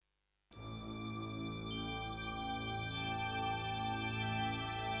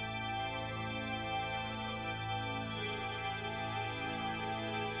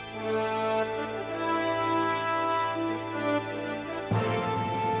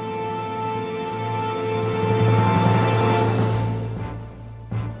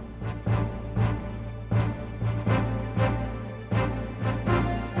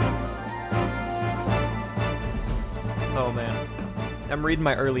I'm reading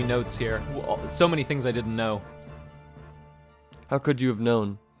my early notes here. So many things I didn't know. How could you have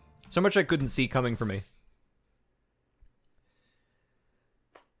known? So much I couldn't see coming for me.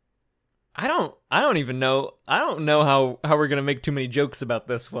 I don't even know. I don't know how we're gonna make too many jokes about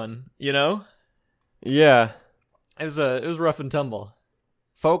this one. You know? Yeah. It was rough and tumble.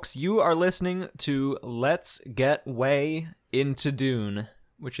 Folks, you are listening to Let's Get Way Into Dune,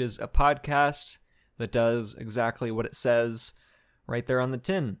 which is a podcast that does exactly what it says right there on the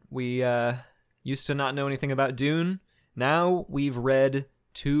tin. We used to not know anything about Dune. Now we've read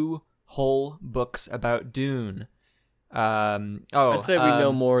 2 whole books about Dune. I'd say we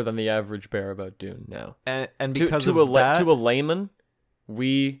know more than the average bear about Dune now. And because to of that, to a layman,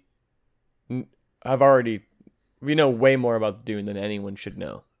 we know way more about Dune than anyone should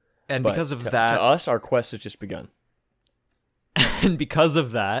know. And But because of to that, us, our quest has just begun. and because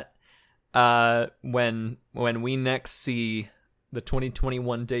of that, when we next see the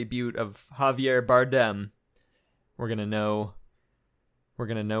 2021 debut of Javier Bardem, we're gonna know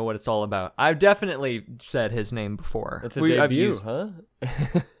what it's all about. I've definitely said his name before. It's a debut, huh?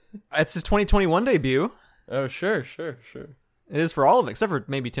 It's his 2021 debut. Oh, sure. It is for all of it, except for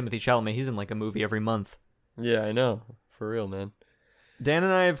maybe Timothée Chalamet. He's in like a movie every month. Yeah, I know. For real, man. Dan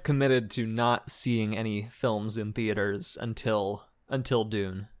and I have committed to not seeing any films in theaters until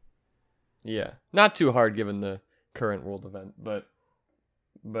Dune. Yeah. Not too hard given the current world event, but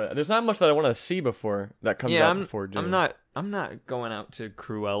there's not much that I want to see before that comes out before Dune. I'm not going out to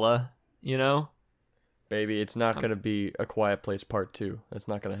Cruella, you know? Baby, it's not going to be A Quiet Place Part 2. That's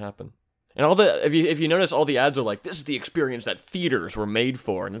not going to happen. And if you notice, all the ads are like, this is the experience that theaters were made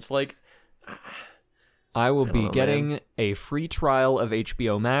for, and it's like, I will be getting man. a free trial of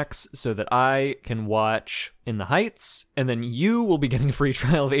HBO Max so that I can watch In the Heights, and then you will be getting a free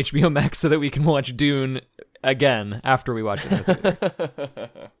trial of HBO Max so that we can watch Dune again after we watch it in the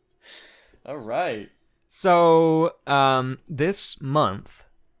theater. All right. So, this month,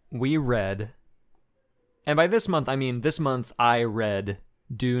 we read, and by this month, I mean this month I read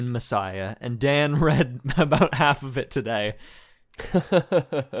Dune Messiah, and Dan read about half of it today.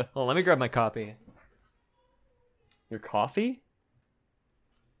 Well, let me grab my copy. Your coffee?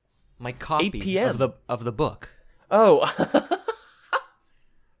 My copy 8 p.m. of the book. Oh.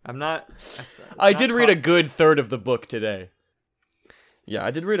 I'm not... I did read a good third of the book today. Yeah,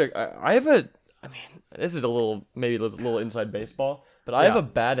 I did read I mean, this is a little inside baseball, but I have a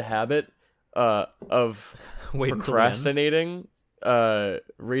bad habit of procrastinating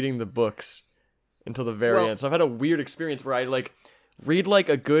reading the books until the very end. So I've had a weird experience where I read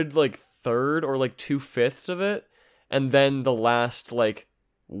a good third or 2/5 of it, and then the last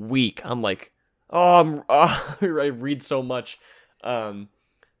week I'm like, I read so much. So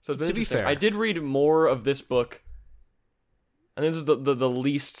it's been to be fair, I did read more of this book, and this is the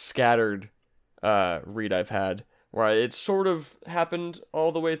least scattered read I've had, where it sort of happened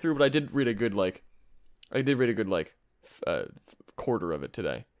all the way through, but I did read a good quarter of it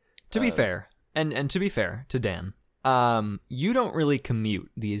today. To be fair, and to be fair to Dan, you don't really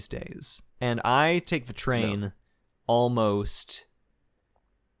commute these days, and I take the train almost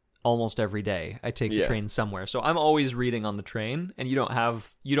every day. I take the train somewhere, so I'm always reading on the train, and you don't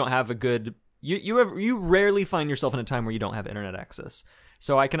have a good you rarely find yourself in a time where you don't have internet access.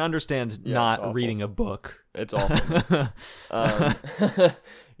 So I can understand not reading a book. It's awful.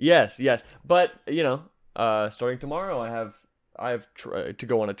 Yes, but starting tomorrow, I have to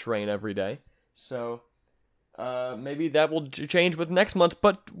go on a train every day. So maybe that will change with next month.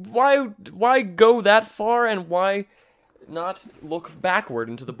 But why go that far, and why not look backward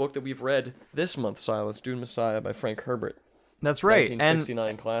into the book that we've read this month, Silas? Dune Messiah by Frank Herbert. That's right.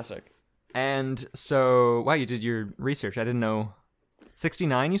 1969 classic. And so, wow, you did your research. I didn't know.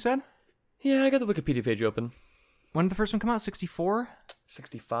 69, you said? Yeah, I got the Wikipedia page open. When did the first one come out? 64?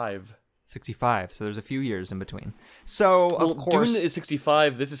 65. 65, so there's a few years in between. So, of course... Dune is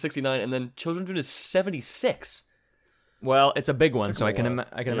 65, this is 69, and then Children of Dune is 76. Well, it's a big one, so I can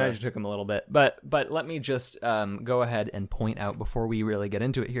imagine it took him a little bit. But let me just go ahead and point out, before we really get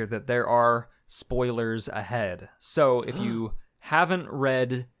into it here, that there are spoilers ahead. So, if you haven't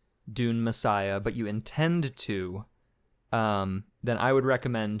read Dune Messiah, but you intend to... then I would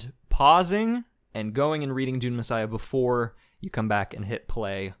recommend pausing and going and reading Dune Messiah before you come back and hit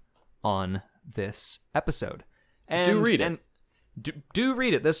play on this episode. And do read it. Do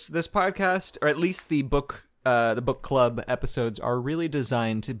read it. This podcast, or at least the book club episodes, are really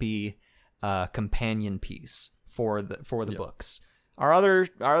designed to be a companion piece for the books. Our other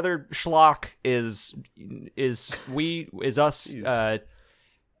schlock is us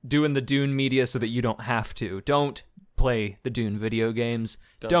doing the Dune media so that you don't have to. play the Dune video games.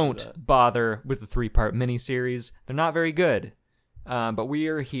 Don't do that. Bother with the 3-part miniseries. They're not very good. But we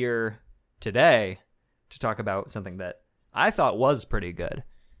are here today to talk about something that I thought was pretty good.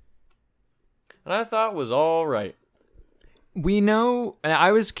 And I thought was all right. We know, and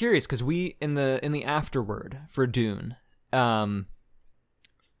I was curious because we in the afterword for Dune, Brian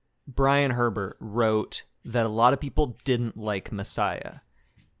Herbert wrote that a lot of people didn't like Messiah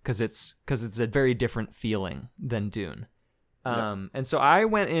because it's a very different feeling than Dune. And so I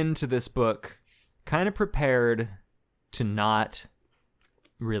went into this book kind of prepared to not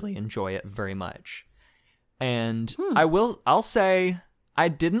really enjoy it very much. And I'll say I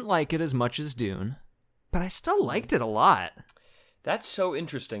didn't like it as much as Dune, but I still liked it a lot. That's so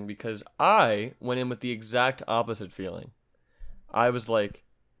interesting because I went in with the exact opposite feeling. I was like,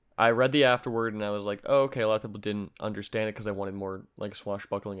 I read the afterword and I was like, oh, okay, a lot of people didn't understand it because I wanted more like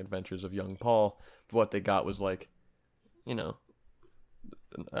swashbuckling adventures of young Paul. But what they got was like, you know,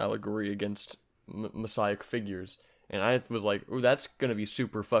 an allegory against messiah figures. And I was like, ooh, that's going to be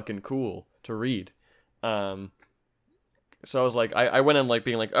super fucking cool to read. So I was like, I went in like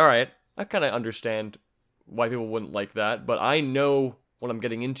being like, all right, I kind of understand why people wouldn't like that, but I know what I'm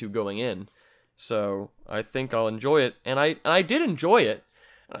getting into going in, so I think I'll enjoy it. And I did enjoy it,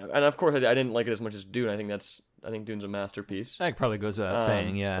 and of course I didn't like it as much as Dune. I think Dune's a masterpiece. That probably goes without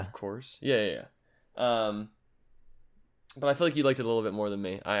saying, yeah. Of course, yeah. But I feel like you liked it a little bit more than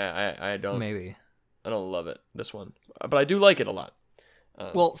me. I don't. Maybe. I don't love it, this one, but I do like it a lot.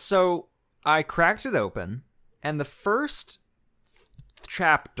 Well, so I cracked it open, and the first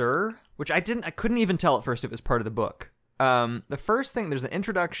chapter, which I couldn't even tell at first if it was part of the book. The first thing, there's an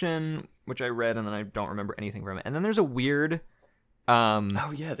introduction, which I read, and then I don't remember anything from it. And then there's a weird,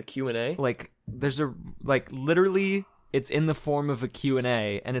 oh yeah, the Q&A. Like there's a literally, it's in the form of a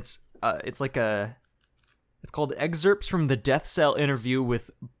Q&A, and it's called Excerpts from the Death Cell Interview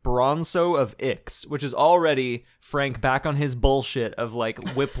with Bronso of Ix, which is already Frank back on his bullshit of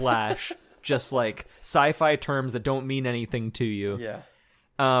like whiplash, just like sci-fi terms that don't mean anything to you. Yeah.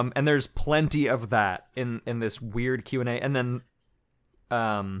 And there's plenty of that in this weird Q&A. And then,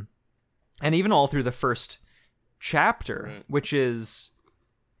 and even all through the first chapter, which is,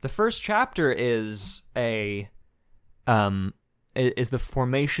 the first chapter is is the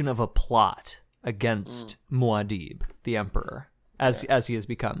formation of a plot against Muad'Dib, the Emperor, as he has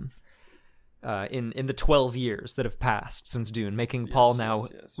become, in the 12 years that have passed since Dune, making Paul now,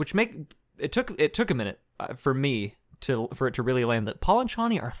 which it took a minute for me for it to really land that Paul and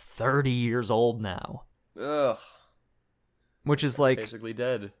Chani are 30 years old now. Ugh. Which is That's like basically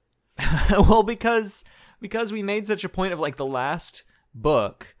dead. Well, because we made such a point of like the last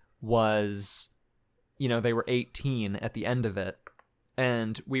book was, you know, they were 18 at the end of it,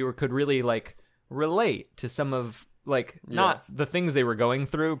 and could really like relate to some of like not the things they were going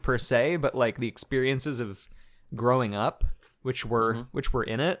through per se, but like the experiences of growing up, which were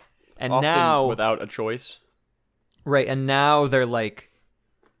in it, and often now without a choice. Right, and now they're like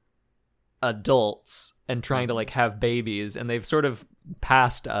adults and trying to like have babies, and they've sort of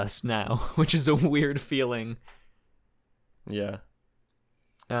passed us now, which is a weird feeling. Yeah.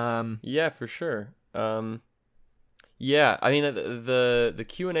 Yeah, for sure. Yeah, I mean the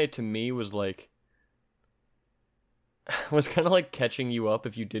Q&A to me was like was kind of like catching you up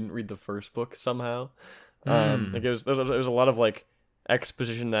if you didn't read the first book somehow. Like there was a lot of like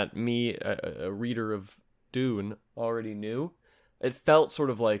exposition that me, a reader of Dune, already knew. It felt sort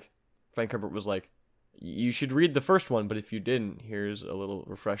of like Frank Herbert was like, you should read the first one, but if you didn't, here's a little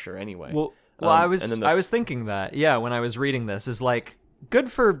refresher anyway. Well, I was thinking that, yeah, when I was reading this, is like good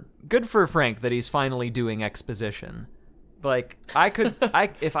for Frank that he's finally doing exposition. Like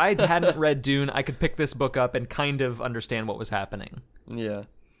if I hadn't read Dune, I could pick this book up and kind of understand what was happening. Yeah.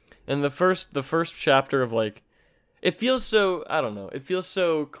 And the first chapter of like, it feels so, I don't know, it feels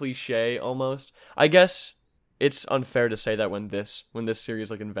so cliche almost. I guess it's unfair to say that when this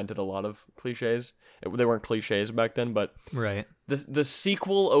series like invented a lot of cliches. They weren't cliches back then, but right. The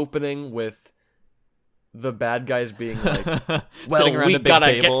sequel opening with the bad guys being like, well, sitting around we a big gotta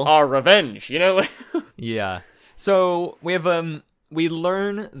table. get our revenge, you know? Yeah. So we have we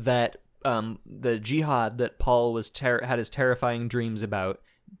learn that the jihad that Paul had his terrifying dreams about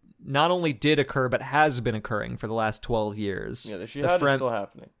not only did occur but has been occurring for the last 12 years. Yeah, the jihad is still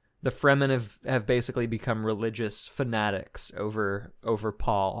happening. The Fremen have basically become religious fanatics over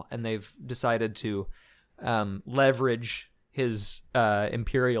Paul, and they've decided to leverage his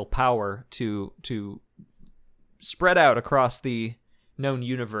imperial power to spread out across the known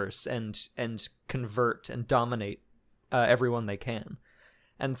universe and convert and dominate everyone they can.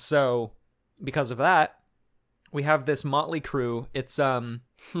 And so, because of that, we have this motley crew. It's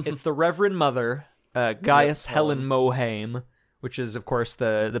it's the Reverend Mother, Gaius Helen Mohaim, which is of course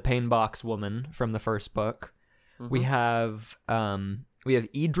the pain box woman from the first book. We have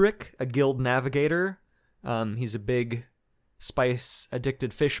Edric, a guild navigator. He's a big spice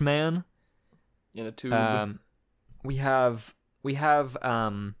addicted fish man in a tube. We have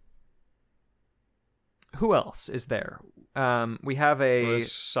who else is there? We have a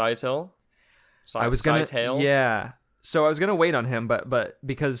Scytale. I was gonna Scytale? Yeah. So I was gonna wait on him, but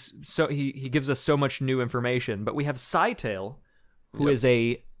because he gives us so much new information. But we have Scytale, who is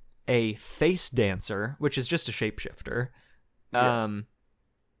a face dancer, which is just a shapeshifter. I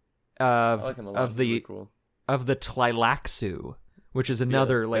like him a lot. Of the really cool. of the Tlilaxu, which is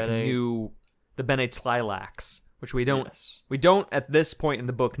another Bene. new the Bene Tlilax, which we don't Yes. at this point in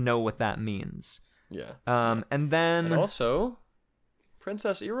the book know what that means. Yeah. And then And also,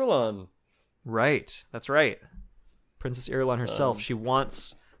 Princess Irulan. right, that's right, Princess Irulan herself. She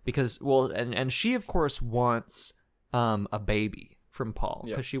wants and she of course wants a baby from Paul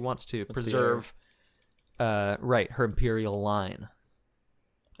because she wants to preserve her imperial line.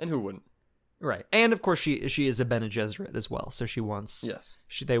 And who wouldn't? Right, and of course she is a Bene Gesserit as well, so she wants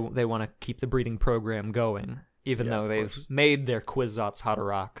they want to keep the breeding program going, even though they've made their Kwisatz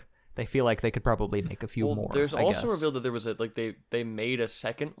Haderach. They feel like they could probably make a few more. There's I also guess. revealed that there was they made a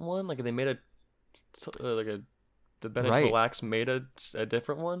second one, like they made the Bene Tlilax made a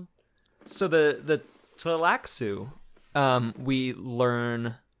different one. So the Tlilaxu, we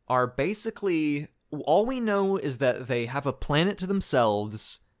learn are basically all we know is that they have a planet to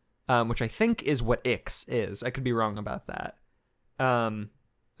themselves. Which I think is what Ix is. I could be wrong about that. I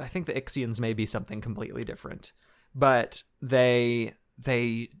think the Ixians may be something completely different. But they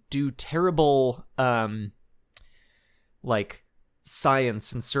do terrible like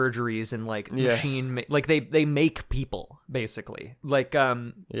science and surgeries and like machine like they make people basically. Like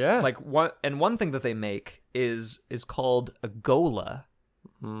like one thing that they make is called a Gola,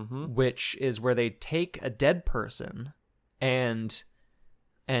 which is where they take a dead person and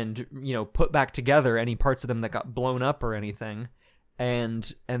put back together any parts of them that got blown up or anything,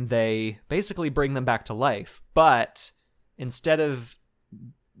 and they basically bring them back to life. But instead of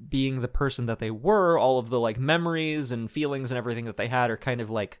being the person that they were, all of the like memories and feelings and everything that they had are kind of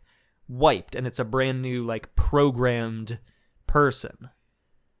like wiped, and it's a brand new like programmed person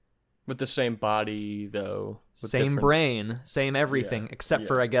with the same body though, same brain, same everything, except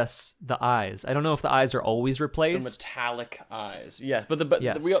for I guess the eyes. I don't know if the eyes are always replaced. The metallic eyes, yes, but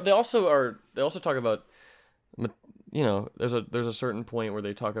they also talk about, there's a certain point where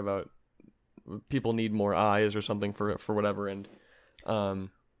they talk about people need more eyes or something for whatever, and one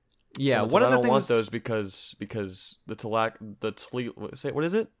of the I things don't want those because what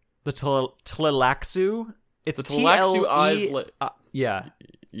is it? The Tlilaxu. It's the Tlilaxu eyes. Yeah.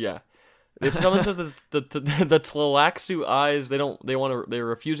 If someone says that the Tlilaxu eyes, they're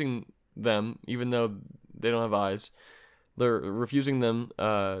refusing them, even though they don't have eyes. They're refusing them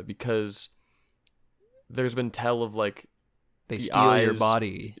because there's been tell of like they steal your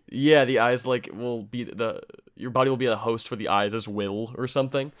body. Yeah, the eyes will be your body will be the host for the eyes as will or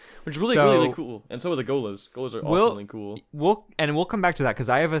something, which is really cool. And so are the Golas. Golas are awesomely cool. We'll come back to that because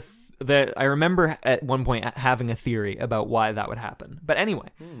I have I remember at one point having a theory about why that would happen. But anyway,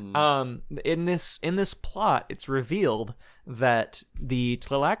 in this plot, it's revealed that the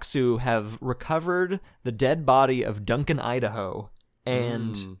Tlilaxu have recovered the dead body of Duncan Idaho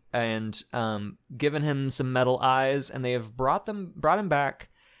and given him some metal eyes, and they have brought him back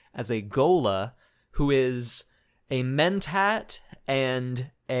as a Gola, who is a Mentat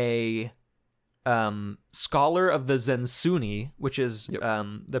and a scholar of the Zensuni, which is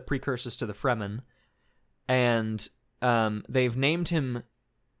the precursors to the Fremen, and they've named him.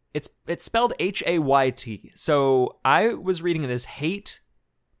 It's spelled Hayt. So I was reading it as hate,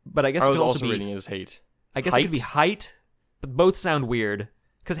 but I guess it could also be reading it as hate. I guess it could be height, but both sound weird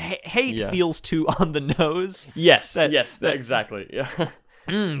because hate feels too on the nose. Yes, exactly. Yeah,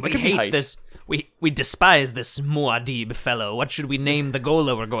 we hate this. We despise this Muad'Dib fellow. What should we name the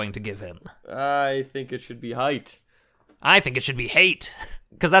Gola we're going to give him? I think it should be height. I think it should be hate,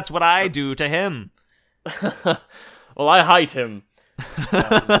 because that's what I do to him. Well, I hate him.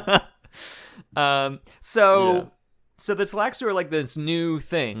 So the Tlilaxu are like this new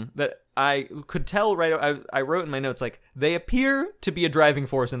thing that I could tell I wrote in my notes, like, they appear to be a driving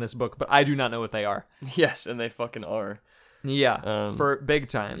force in this book, but I do not know what they are. Yes, and they fucking are. Yeah, for big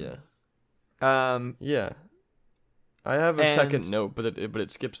time. Yeah. I have a second note, but it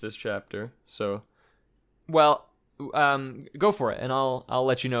skips this chapter. So, well, go for it, and I'll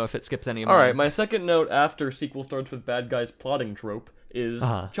let you know if it skips any of All mine. right, my second note after sequel starts with bad guys plotting trope is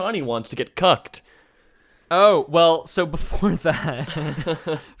Johnny wants to get cucked. Oh, well, so before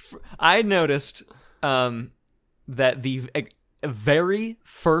that, I noticed that the very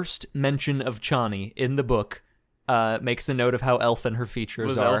first mention of Chani in the book makes a note of how elfin her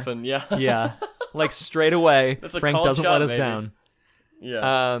features are. Elfin, yeah. Yeah, like straight away, Frank doesn't let us down.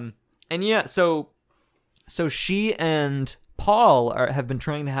 Yeah. And yeah, so she and Paul have been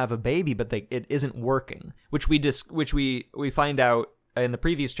trying to have a baby, but it isn't working, which we find out in the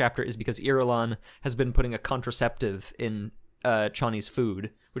previous chapter is because Irulan has been putting a contraceptive in Chani's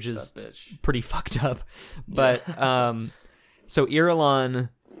food, which is pretty fucked up. But so Irulan,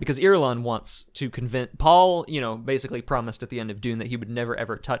 because Irulan wants to convince Paul, basically promised at the end of Dune that he would never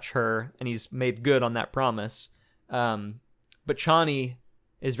ever touch her, and he's made good on that promise. But Chani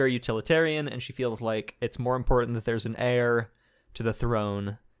is very utilitarian, and she feels like it's more important that there's an heir to the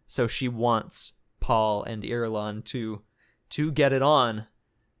throne, so she wants Paul and Irulan to get it on.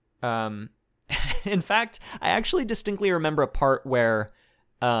 In fact, I actually distinctly remember a part where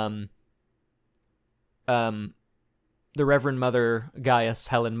the Reverend Mother Gaius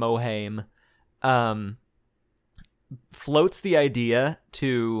Helen Mohaim floats the idea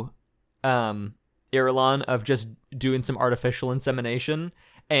to Irulan of just doing some artificial insemination,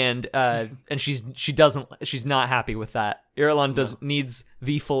 and she's not happy with that. Irulan needs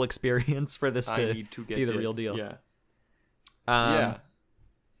the full experience for this to be the real deal. Yeah.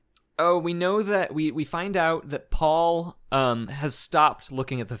 Oh, we know that we find out that Paul has stopped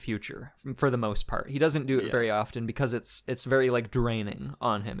looking at the future for the most part. He doesn't do it very often because it's very like draining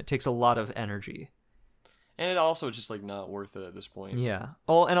on him. It takes a lot of energy. And it also is just like not worth it at this point. Yeah.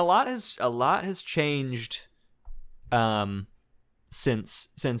 Well, and a lot has changed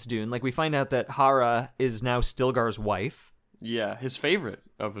since Dune. Like we find out that Hara is now Stilgar's wife. Yeah, his favorite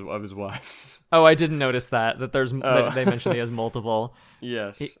of his wives. Oh, I didn't notice that that they mentioned he has multiple.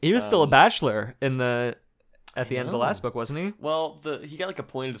 Yes. He was still a bachelor at the end of the last book, wasn't he? Well, he got like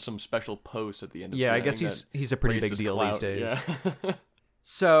appointed to some special post at the end of I guess he's a pretty big deal these days. Yeah.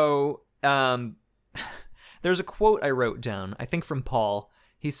 So, there's a quote I wrote down, I think from Paul.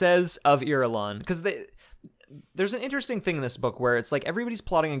 He says of Irulan, because there's an interesting thing in this book where it's like everybody's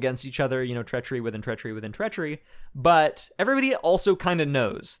plotting against each other, treachery within treachery within treachery, but everybody also kind of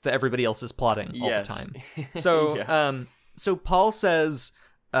knows that everybody else is plotting all the time. So, so Paul says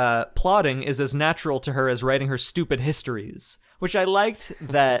plotting is as natural to her as writing her stupid histories, which I liked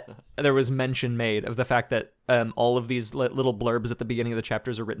that there was mention made of the fact that all of these little blurbs at the beginning of the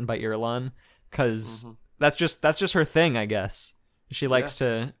chapters are written by Irulan, because that's just her thing, I guess. She likes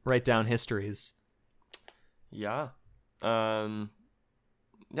to write down histories. Yeah. I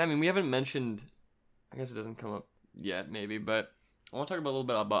mean, we haven't mentioned, I guess it doesn't come up yet, maybe, but I want to talk a little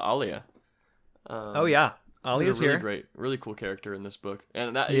bit about Alia. Oh, yeah. Alia's really here. Great, really cool character in this book.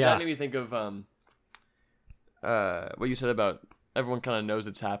 And that made me think of what you said about everyone kind of knows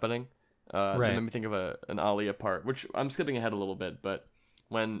it's happening. Right. That made me think of an Alia part, which I'm skipping ahead a little bit, but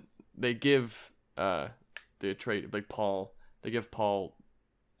when they give the trait, like Paul, they give Paul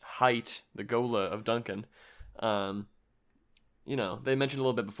Height, the Gola of Duncan. They mentioned a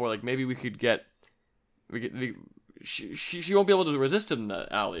little bit before, like maybe she won't be able to resist him,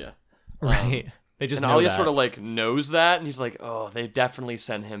 Alia. Right. They just and know Alia that. sort of like knows that, and he's like, oh, they definitely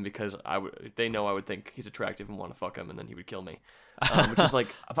sent him because they know I would think he's attractive and want to fuck him, and then he would kill me. Which is like,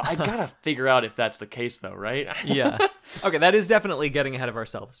 but I gotta figure out if that's the case though, right? Yeah. Okay, that is definitely getting ahead of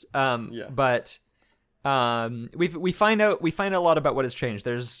ourselves. But we find out a lot about what has changed.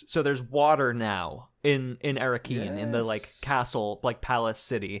 There's water now in Arrakeen, in the like castle, like palace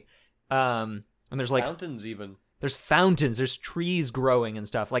city. And there's like fountains even. There's fountains, there's trees growing and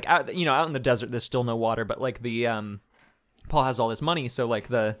stuff. Like out in the desert there's still no water, but like the Paul has all this money, so like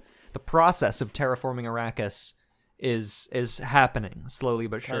the process of terraforming Arrakis is happening slowly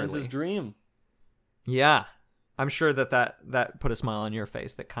but surely. Kynes' dream. Yeah. I'm sure that put a smile on your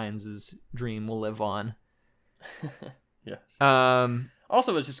face, that Kynes' dream will live on. Yes.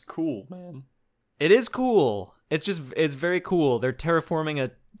 Also, it's just cool, man. It is cool. It's very cool. They're terraforming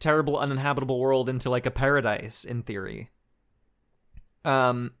a terrible uninhabitable world into like a paradise in theory.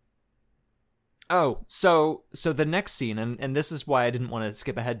 So the next scene, and this is why I didn't want to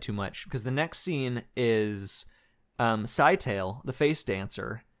skip ahead too much, because the next scene is Scytale, the face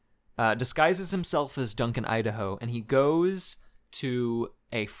dancer, disguises himself as Duncan Idaho, and he goes to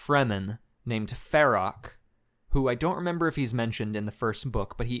a Fremen named Farok, who I don't remember if he's mentioned in the first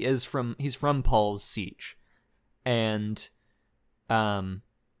book, but he's from Paul's Siege. And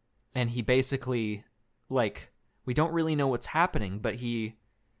he basically, like, we don't really know what's happening, but he's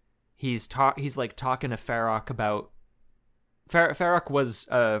like talking to Farrakh about Farrakh was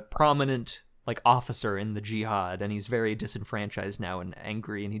a prominent like officer in the jihad, and he's very disenfranchised now and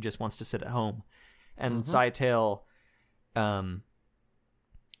angry, and he just wants to sit at home. And Scytale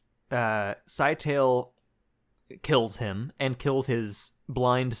kills him and kills his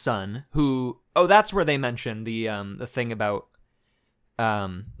blind son, who that's where they mention the thing about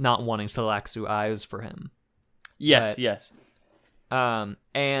not wanting Tleilaxu eyes for him. Yes, yes.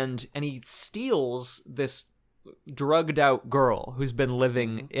 And he steals this drugged out girl who's been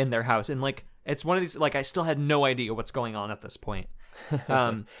living in their house, and like it's one of these, like, I still had no idea what's going on at this point.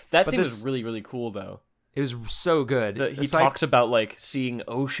 That scene was really, really cool, though. It was so good. He talks about like seeing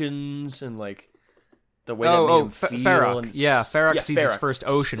oceans and like the way that made him feel. Farrakh. Farrakh sees his first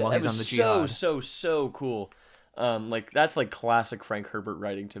ocean while he's on the jihad. So cool. Like that's like classic Frank Herbert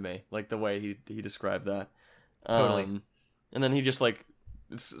writing to me. Like the way he described that. Totally. And then he just like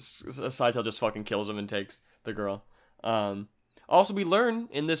Scytale just fucking kills him and takes the girl. Also, we learn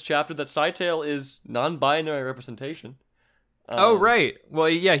in this chapter that Scytale is non-binary representation. Right. Well,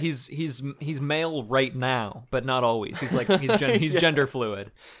 yeah, he's male right now, but not always. He's like he's gender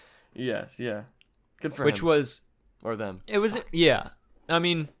fluid. Yes, yeah. Good for him. Which was or them. It was I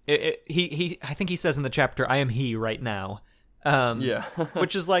mean, he I think he says in the chapter, "I am he right now." Yeah.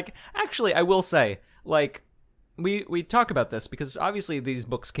 Which is like, actually, I will say, like, we talk about this because obviously these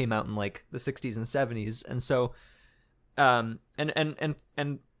books came out in like the 60s and 70s, and so and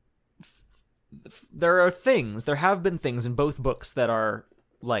there have been things in both books that are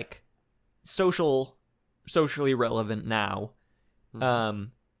like socially relevant now.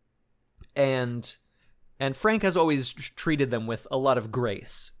 And Frank has always treated them with a lot of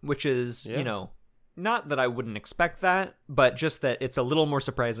grace, which is, you know, not that I wouldn't expect that, but just that it's a little more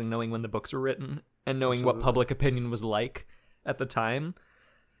surprising knowing when the books were written and knowing what public opinion was like at the time.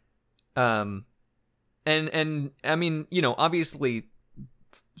 And I mean, you know, obviously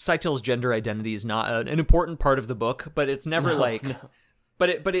Scytale's gender identity is not an important part of the book, but it's never but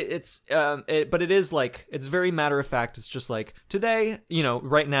it is like, it's very matter of fact. It's just like, today, you know,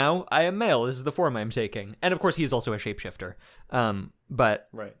 right now I am male. This is the form I'm taking. And of course he's also a shapeshifter. But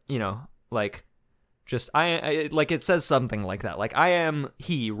right. You know, like, just I like, it says something like that. Like, I am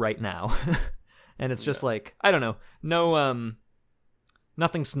he right now. And it's just like, I don't know. No,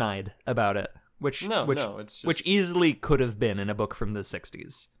 nothing snide about it. Which it's just... which easily could have been in a book from the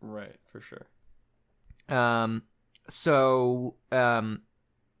 60s. Right, for sure.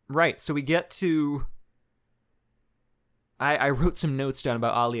 Right, so we get to... I wrote some notes down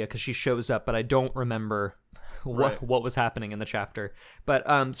about Alia because she shows up, but I don't remember what was happening in the chapter.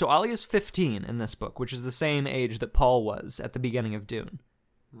 But so Alia's 15 in this book, which is the same age that Paul was at the beginning of Dune.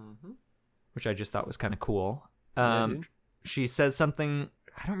 Mm-hmm. Which I just thought was kind of cool. She says something...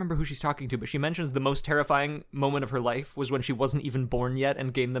 I don't remember who she's talking to, but she mentions the most terrifying moment of her life was when she wasn't even born yet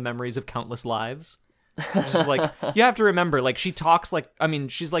and gained the memories of countless lives. Just like, you have to remember, like, she talks like, I mean,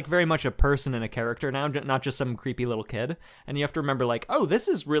 she's like very much a person and a character now, not just some creepy little kid. And you have to remember, like, oh, this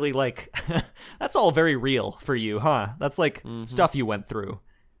is really like, that's all very real for you, huh? That's like stuff you went through.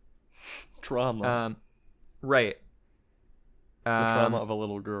 Trauma. Right. The trauma of a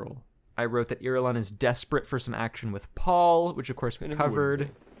little girl. I wrote that Irulan is desperate for some action with Paul, which of course we covered.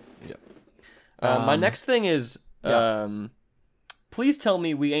 Yeah. My next thing is, please tell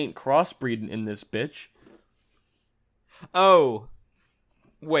me we ain't crossbreeding in this bitch. Oh,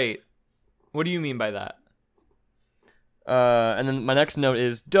 wait. What do you mean by that? And then my next note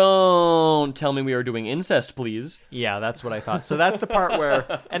is, don't tell me we are doing incest, please. Yeah, that's what I thought. So that's the part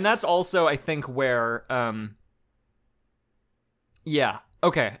where, and that's also, I think, where, yeah.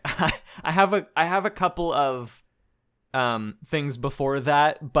 Okay, I have a couple of things before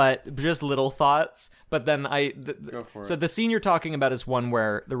that, but just little thoughts. But then Go for it. So the scene you're talking about is one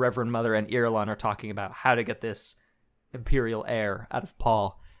where the Reverend Mother and Irulan are talking about how to get this imperial heir out of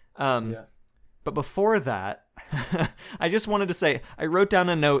Paul. But before that, I just wanted to say, I wrote down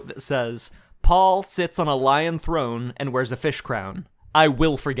a note that says, Paul sits on a lion throne and wears a fish crown. I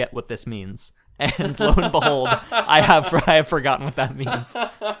will forget what this means. And lo and behold, I have forgotten what that means.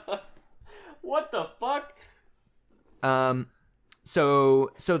 What the fuck? So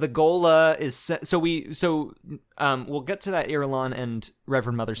the Gola is we'll get to that Irulan and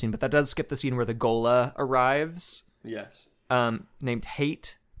Reverend Mother scene, but that does skip the scene where the Gola arrives. Yes. Named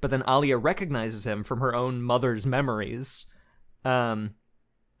Hate, but then Alia recognizes him from her own mother's memories, and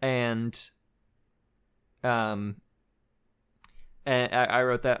I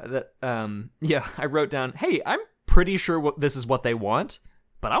wrote I wrote down, hey, I'm pretty sure this is what they want,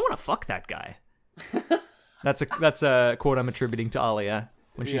 but I want to fuck that guy. That's a quote I'm attributing to Alia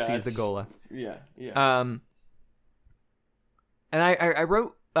when she sees the Gola. Yeah. And I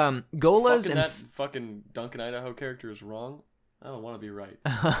wrote Golas and that fucking Duncan Idaho character is wrong. I don't want to be right.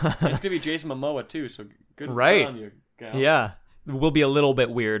 It's gonna be Jason Momoa too, so good on you, gal. Yeah, it will be a little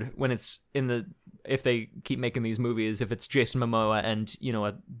bit weird when it's if they keep making these movies, if it's Jason Momoa and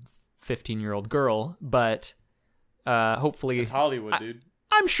a 15-year-old girl, but hopefully it's Hollywood, dude.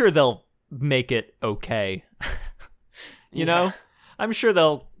 I'm sure they'll make it okay. you know, I'm sure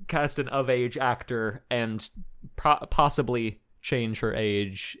they'll cast an of-age actor and possibly change her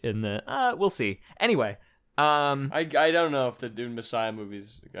age in the. We'll see. Anyway. I don't know if the Dune Messiah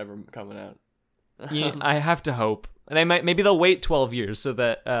movie's ever coming out. Yeah, I have to hope. Maybe they'll wait 12 years so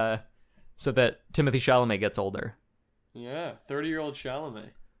that Timothée Chalamet gets older. Yeah, 30-year-old Chalamet.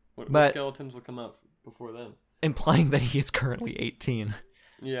 What skeletons will come out before then? Implying that he is currently 18.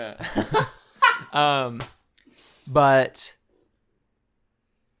 Yeah. But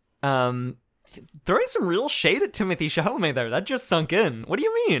throwing some real shade at Timothée Chalamet there. That just sunk in. What do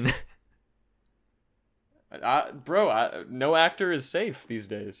you mean? No actor is safe these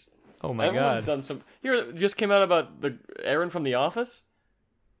days. Oh my Everyone's god! Done some. Here, it just came out about the Aaron from The Office.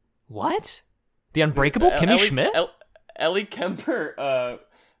 What? The Unbreakable Kimmy Schmidt? Ellie Kemper.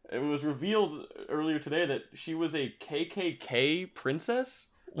 It was revealed earlier today that she was a KKK princess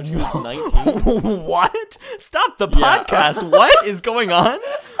when she was 19. What? Stop the podcast. What is going on?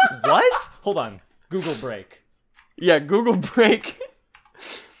 What? Hold on. Google break. Yeah, Google break.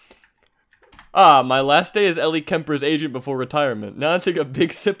 My last day as Ellie Kemper's agent before retirement. Now I take a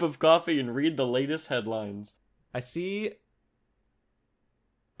big sip of coffee and read the latest headlines. I see.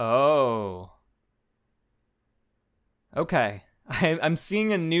 Oh. Okay. I'm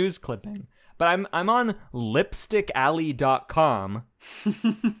seeing a news clipping, but I'm on lipstickalley.com,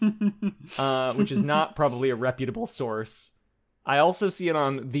 which is not probably a reputable source. I also see it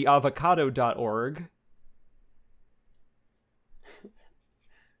on theavocado.org.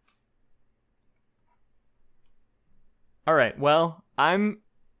 All right, well, Go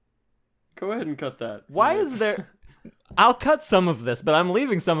ahead and cut that. Why is there... I'll cut some of this, but I'm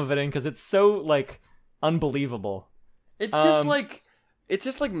leaving some of it in because it's so, unbelievable. It's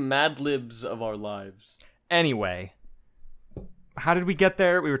just like Mad Libs of our lives. Anyway, how did we get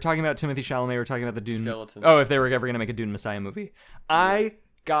there? We were talking about Timothée Chalamet, we were talking about the Dune... Skeletons. Oh, if they were ever going to make a Dune Messiah movie. I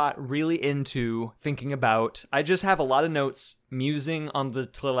got really into thinking about... I just have a lot of notes musing on the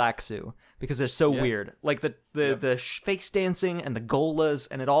Tleilaxu because they're so weird. Like the face dancing and the golas,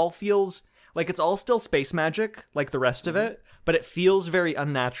 and it all feels like it's all still space magic, like the rest of it, but it feels very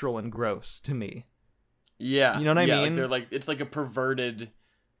unnatural and gross to me. Yeah. You know what I mean? Like it's like a perverted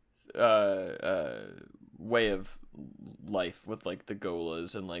way of life with like the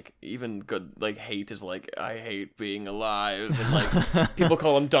golas, and like even good like hate is like, I hate being alive, and like people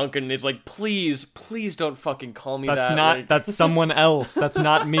call him Duncan, and it's like, please don't fucking call me that's that. Not like... that's someone else. That's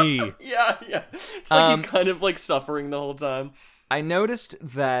not me. Yeah. It's like he's kind of like suffering the whole time. I noticed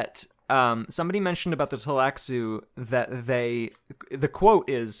that somebody mentioned about the Tleilaxu that the quote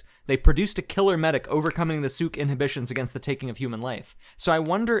is, they produced a killer medic overcoming the Suk inhibitions against the taking of human life. So I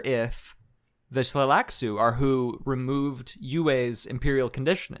wonder if the Tleilaxu are who removed Yue's imperial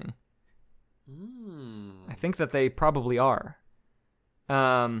conditioning. I think that they probably are.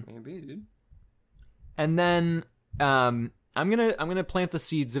 Maybe, dude. And then I'm gonna plant the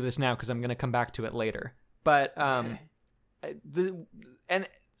seeds of this now because I'm gonna come back to it later. But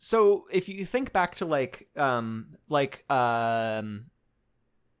so if you think back to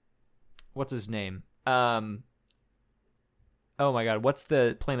what's his name? Oh my god, what's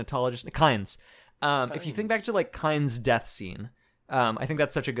the planetologist? Kynes. If you think back to Kynes' death scene, I think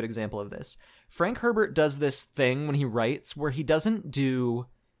that's such a good example of this. Frank Herbert does this thing when he writes where he doesn't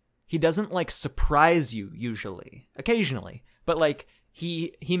surprise you usually, occasionally, but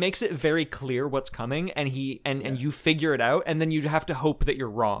he makes it very clear what's coming, and and you figure it out, and then you have to hope that you're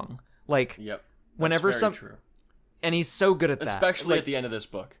wrong. Yep. Whenever true. And he's so good at that, especially at the end of this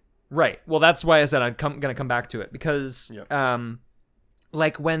book. Right. Well, that's why I said I'm gonna come back to it, because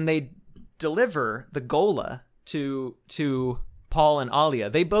when they deliver the Gola to Paul and Alia,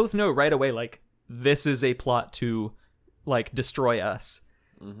 they both know right away this is a plot to destroy us,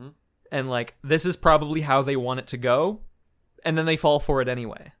 and this is probably how they want it to go, and then they fall for it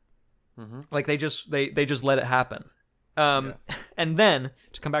anyway. They just let it happen. And then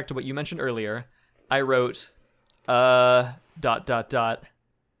to come back to what you mentioned earlier, I wrote the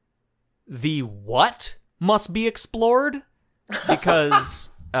what must be explored, because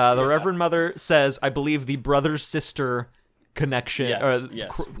the Reverend Mother says, I believe the brother-sister connection Yes, or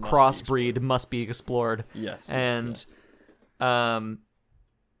yes, crossbreed must be explored. Yes. And and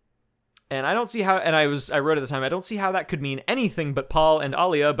I don't see how, and I wrote at the time, I don't see how that could mean anything but Paul and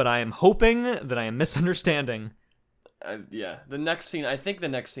Alia, but I am hoping that I am misunderstanding. Yeah, I think the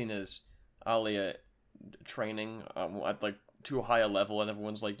next scene is Alia training at like too high a level, and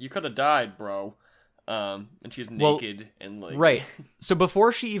everyone's like, "You could have died, bro." And she's naked and like right. So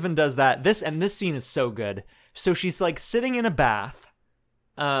before she even does that, this scene is so good. So she's like sitting in a bath,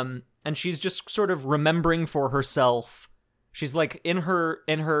 and she's just sort of remembering for herself. She's like in her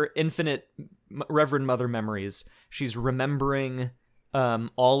infinite Reverend Mother memories. She's remembering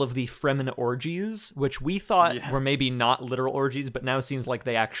all of the Fremen orgies, which we thought were maybe not literal orgies, but now seems like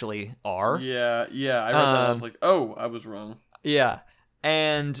they actually are. Yeah. I read that. And I was like, oh, I was wrong. Yeah,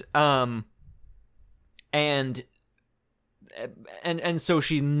 and so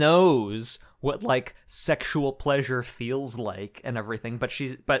she knows what like sexual pleasure feels like and everything, but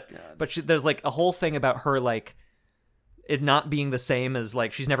there's like a whole thing about her like it not being the same as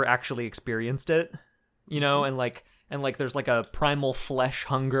like she's never actually experienced it, you know, and there's like a primal flesh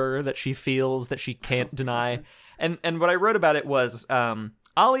hunger that she feels that she can't deny. And what I wrote about it was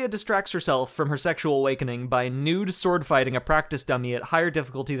Alia distracts herself from her sexual awakening by nude sword fighting a practice dummy at higher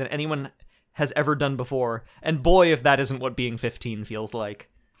difficulty than anyone has ever done before. And boy, if that isn't what being 15 feels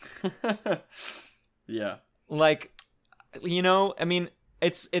like. Yeah. Like, you know, I mean,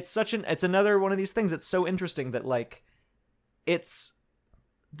 it's another one of these things that's so interesting that like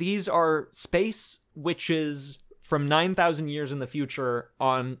these are space witches from 9,000 years in the future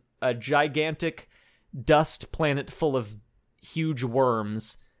on a gigantic dust planet full of huge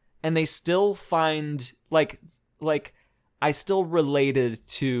worms, and they still find like I still related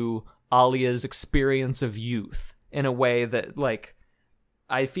to Alia's experience of youth in a way that like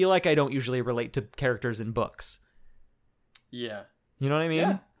I feel like I don't usually relate to characters in books. Yeah. You know what I mean?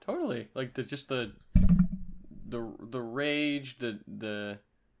 Yeah, totally. Like the rage,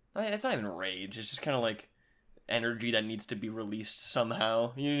 it's not even rage. It's just kind of like energy that needs to be released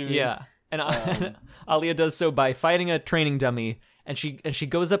somehow. You know what I mean? Yeah. And Alia does so by fighting a training dummy, and she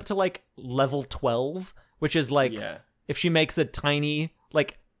goes up to like level 12, which is like if she makes a tiny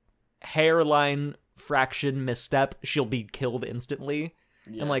like hairline fraction misstep, she'll be killed instantly.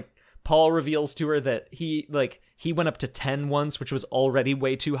 Yeah. And like Paul reveals to her that he went up to 10 once, which was already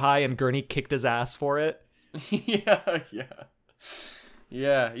way too high, and Gurney kicked his ass for it. Yeah.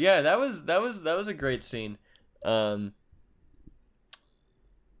 That was a great scene.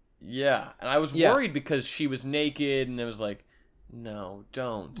 Yeah, and I was worried because she was naked, and it was like, no,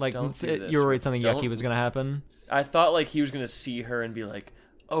 don't do this. You were worried something yucky was gonna happen? I thought like he was gonna see her and be like,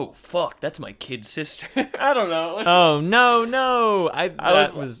 oh fuck, that's my kid sister. I don't know. Oh no! I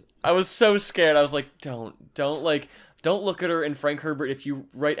was so scared. I was like, don't look at her. And Frank Herbert, if you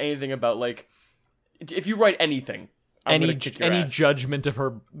write anything about like, if you write anything, any judgment of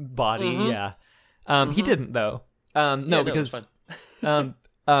her body, yeah. He didn't though. Because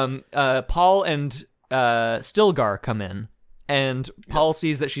Paul and Stilgar come in, and Paul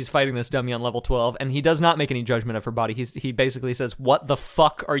sees that she's fighting this dummy on level 12, and he does not make any judgment of her body. He basically says, "What the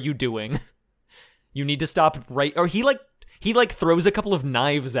fuck are you doing? You need to stop right." Or he throws a couple of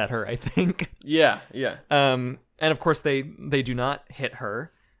knives at her, I think. Yeah. And of course they do not hit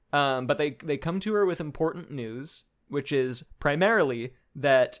her. But they come to her with important news, which is primarily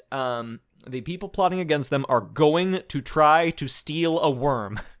that the people plotting against them are going to try to steal a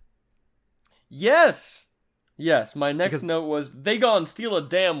worm. Yes. My next note was, they gone steal a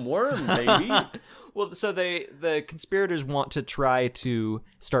damn worm, baby. Well, so the conspirators want to try to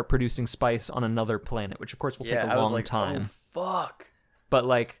start producing spice on another planet, which of course will take a long time. Oh, fuck. But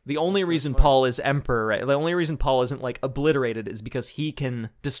like the only reason Paul is emperor, right? The only reason Paul isn't like obliterated is because he can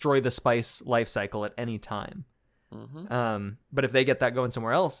destroy the spice life cycle at any time. Mm-hmm. But if they get that going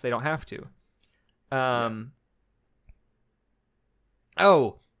somewhere else, they don't have to.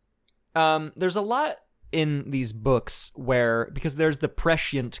 There's a lot in these books where, because there's the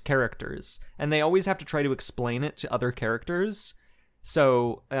prescient characters, and they always have to try to explain it to other characters.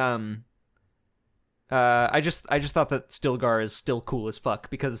 So, I just thought that Stilgar is still cool as fuck,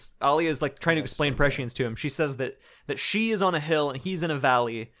 because Alia is like trying to explain prescience to him. She says that she is on a hill and he's in a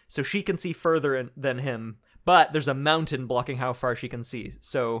valley, so she can see further than him, but there's a mountain blocking how far she can see.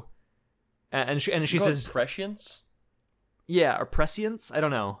 So, and she says prescience. Yeah, or prescience? I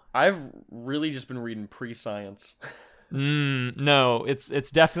don't know. I've really just been reading pre-science. No,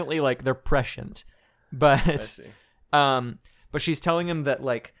 it's definitely like they're prescient. But I see. But she's telling him that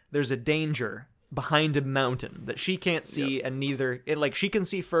like there's a danger behind a mountain that she can't see, and she can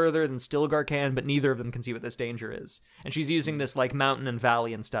see further than Stilgar can, but neither of them can see what this danger is. And she's using this like mountain and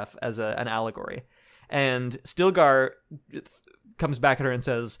valley and stuff as an allegory. And Stilgar comes back at her and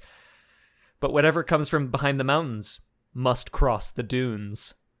says, "But whatever comes from behind the mountains must cross the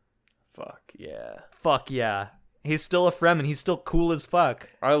dunes." Fuck yeah. Fuck yeah. He's still a Fremen. He's still cool as fuck.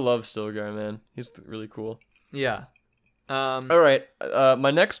 I love Stilgar, man. He's really cool. Yeah. All right.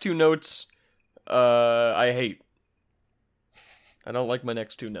 My next two notes, I hate. I don't like my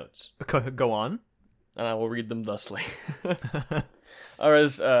next two notes. Go on. And I will read them thusly. Or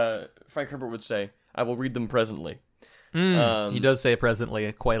as Frank Herbert would say, I will read them presently. He does say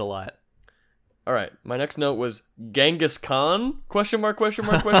presently quite a lot. All right. My next note was Genghis Khan? Question mark, question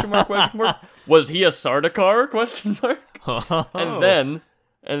mark, question mark, question mark. Was he a Sardaukar? Question mark.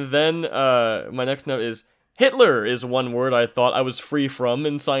 And then my next note is Hitler is one word I thought I was free from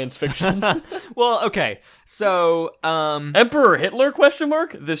in science fiction. Well, okay. So, Emperor Hitler? Question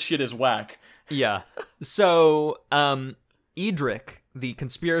mark. This shit is whack. Yeah. So, Edric, the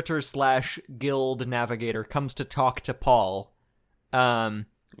conspirator / guild navigator, comes to talk to Paul.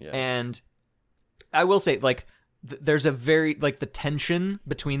 And I will say, like, there's a very, like, the tension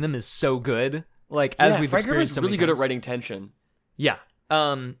between them is so good. Like, as we've Frank experienced Herbert's so many really good times. at writing tension. Yeah.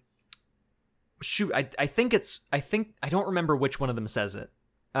 Shoot, I think I don't remember which one of them says it.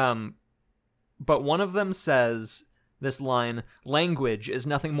 But one of them says this line, "Language is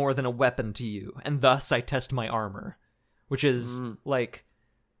nothing more than a weapon to you, and thus I test my armor." Which is, like,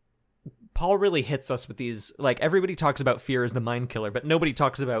 Paul really hits us with these, like, everybody talks about fear as the mind killer, but nobody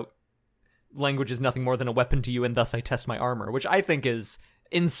talks about language is nothing more than a weapon to you, and thus I test my armor, which I think is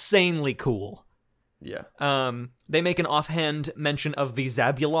insanely cool. Yeah. They make an offhand mention of the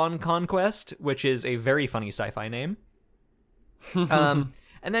Zabulon Conquest, which is a very funny sci-fi name. And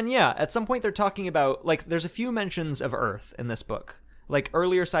then, yeah, at some point they're talking about, like, there's a few mentions of Earth in this book. Like,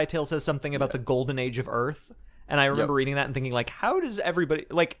 earlier Scytale says something about the Golden Age of Earth, and I remember reading that and thinking, like, how does everybody,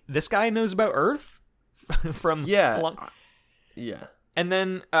 like, this guy knows about Earth? From Yeah. And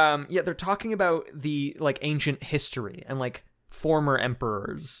then, they're talking about the, like, ancient history and, like, former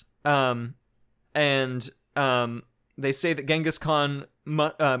emperors. They say that Genghis Khan,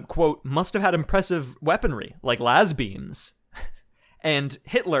 quote, must have had impressive weaponry, like las beams. And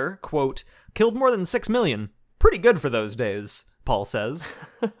Hitler, quote, killed more than 6 million. Pretty good for those days, Paul says.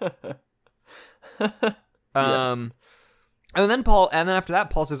 And then after that,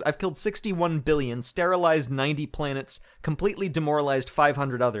 Paul says, I've killed 61 billion, sterilized 90 planets, completely demoralized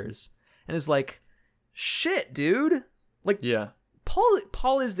 500 others. And is like, shit, dude. Like, yeah.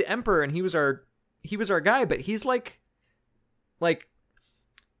 Paul is the emperor, and he was our guy, but he's like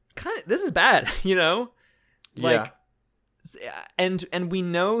kind of, this is bad, you know? Like, and we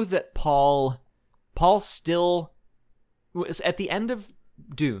know that Paul still was at the end of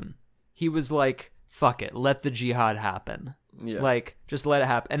Dune. He was like, fuck it, let the jihad happen. Yeah. Like, just let it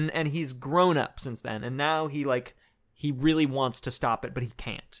happen. And he's grown up since then, and now he really wants to stop it, but he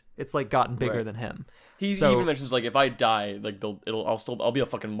can't. It's like gotten bigger than him. He even mentions, like, if I die, like, I'll be a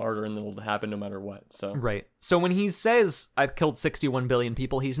fucking martyr, and it'll happen no matter what. So right. So when he says I've killed 61 billion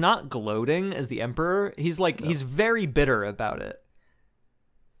people, he's not gloating as the emperor. He's like he's very bitter about it.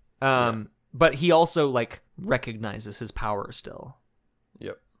 But he also, like, recognizes his power still.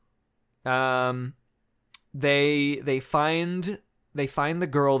 Yep. They find the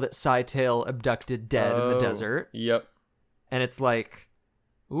girl that Scytale abducted dead in the desert. Yep. And it's like,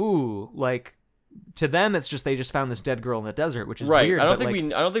 ooh, like, to them it's just they just found this dead girl in the desert, which is weird. I don't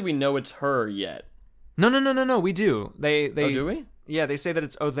think we know it's her yet. No, we do. They do we? Yeah, they say that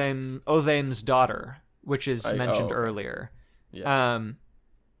it's Othaim's daughter, which is mentioned earlier. Yeah.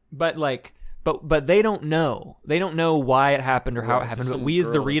 But they don't know. They don't know why it happened or how it happened. But we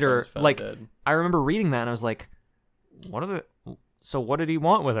as the reader, like, dead. I remember reading that and I was like, what did he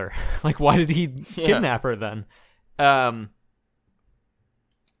want with her? Like, why did he kidnap her then?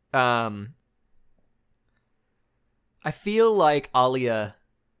 I feel like Alia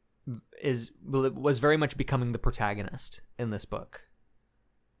was very much becoming the protagonist in this book.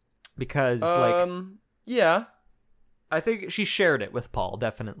 Because, yeah. I think she shared it with Paul,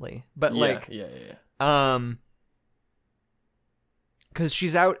 definitely. But because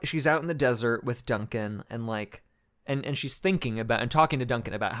she's out in the desert with Duncan, and like, and she's thinking about and talking to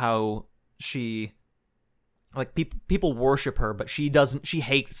Duncan about how she, like, people worship her, but she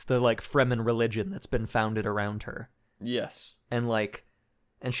hates the, like, Fremen religion that's been founded around her. Yes. And like,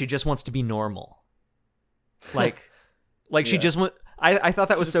 and she just wants to be normal. Like she just want. I thought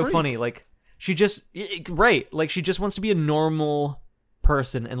that was so funny. Like, she just, right. Like, she just wants to be a normal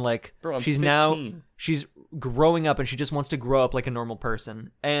person, and like Bro, I'm she's 15. now she's growing up and she just wants to grow up like a normal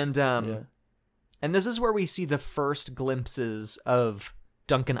person. And and this is where we see the first glimpses of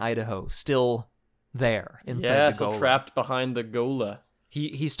Duncan Idaho still there inside the still Gola. trapped behind the Gola.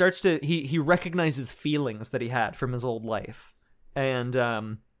 He starts to he recognizes feelings that he had from his old life.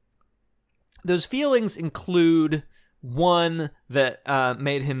 And those feelings include one that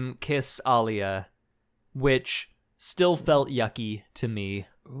made him kiss Alia, which still felt yucky to me.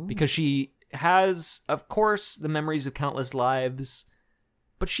 Ooh. Because she has, of course, the memories of countless lives,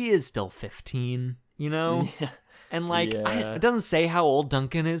 but she is still 15, you know? Yeah. And, like, it doesn't say how old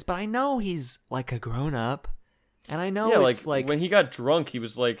Duncan is, but I know he's, like, a grown-up. And I know it's, like... when he got drunk, he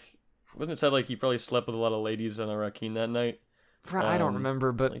was, like... Wasn't it said, like, he probably slept with a lot of ladies on Arrakeen that night? I don't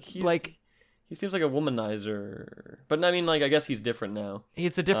remember, but, like... He seems like a womanizer. But, I mean, like, I guess he's different now.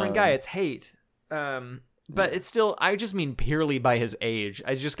 It's a different guy. It's hate. But it's still, I just mean purely by his age.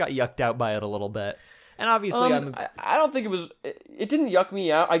 I just got yucked out by it a little bit. And obviously I don't think it was, it didn't yuck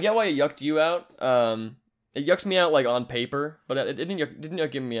me out. I get why it yucked you out. It yucks me out, like, on paper, but it didn't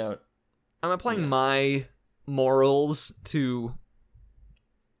yuck me out. I'm applying my morals to,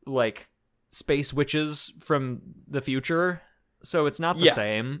 like, space witches from the future, so it's not the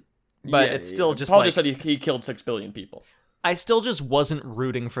same. But it's still just Paul like... just said he killed 6 billion people. I still just wasn't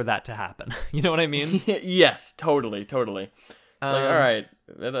rooting for that to happen. You know what I mean? Yes, totally. It's like, all right,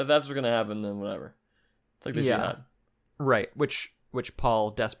 if that's what's going to happen, then whatever. It's like the jihad. Right, which Paul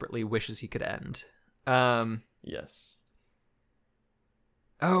desperately wishes he could end. Yes.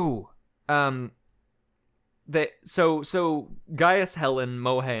 So Gaius Helen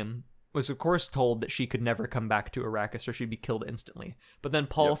Mohaim was of course told that she could never come back to Arrakis or she'd be killed instantly. But then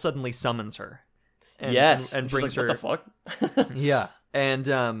Paul suddenly summons her. And brings her. What the fuck? Yeah.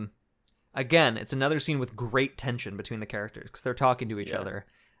 And again, it's another scene with great tension between the characters because they're talking to each other.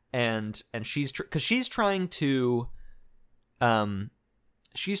 And she's trying to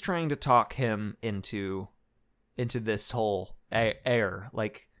talk him into this whole air,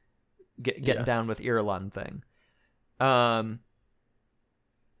 like getting down with Irulan thing. I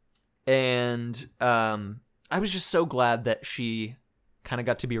was just so glad that she kind of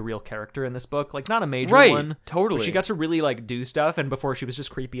got to be a real character in this book, like not a major one, totally. But she got to really like do stuff, and before she was just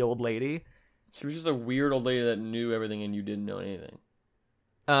creepy old lady. She was just a weird old lady that knew everything and you didn't know anything.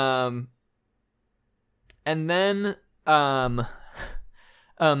 And then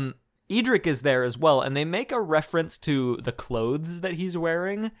Edric is there as well, and they make a reference to the clothes that he's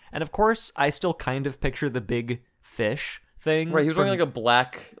wearing, and of course I still kind of picture the big fish thing. Right, he was wearing like a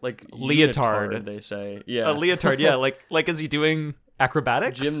black leotard, unitard, they say. Yeah. A leotard, yeah, like is he doing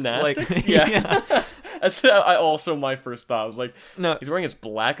acrobatics? Gymnastics? Like, yeah. That's my first thought. I was like, no, he's wearing his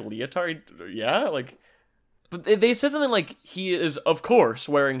black leotard? Yeah, like... But they said something like he is, of course,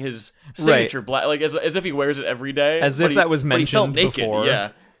 wearing his signature black, like as if he wears it every day. As if that was mentioned before.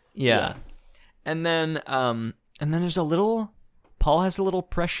 Yeah. And then there's Paul has a little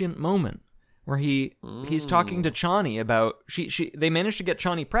prescient moment where he's talking to Chani about they managed to get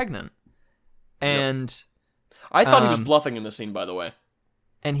Chani pregnant, and I thought he was bluffing in the scene, by the way.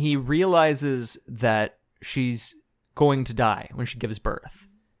 And he realizes that she's going to die when she gives birth.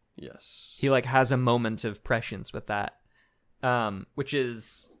 Yes. He like has a moment of prescience with that, which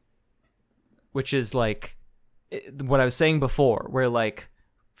is like what I was saying before, where like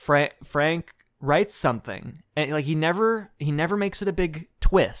Frank writes something and like he never makes it a big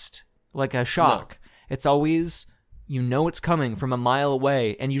twist, like a shock. No. It's always, you know, it's coming from a mile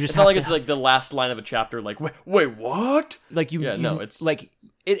away, and you just have not like to, it's like the last line of a chapter. Like wait, what? Like it's like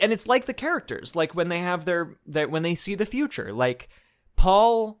it, and it's like the characters, like when they have when they see the future, like.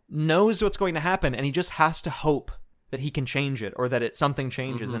 Paul knows what's going to happen, and he just has to hope that he can change it, or that something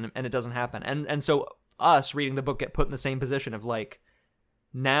changes and it doesn't happen. And so us reading the book get put in the same position of like,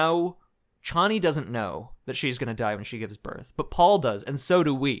 now Chani doesn't know that she's going to die when she gives birth, but Paul does, and so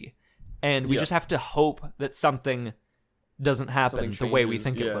do we. And we just have to hope that something doesn't happen the way we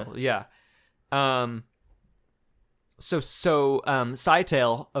think it will. Yeah. So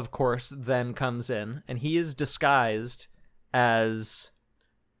Scytale, of course, then comes in, and he is disguised as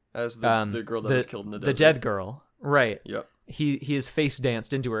the girl that was killed in the desert. The dead girl, right? Yep. He is face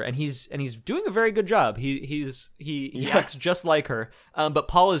danced into her, and he's doing a very good job. He acts just like her. But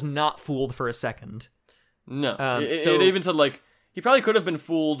Paul is not fooled for a second. No. It even said like he probably could have been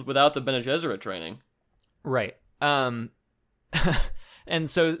fooled without the Bene Gesserit training. Right. And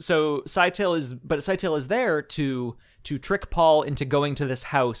so Scytale is there to trick Paul into going to this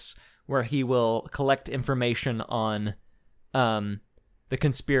house where he will collect information on the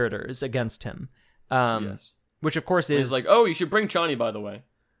conspirators against him. Yes. which of course And is he's like, oh, you should bring Chani, by the way.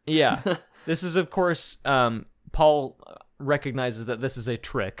 Yeah. This is, of course, Paul recognizes that this is a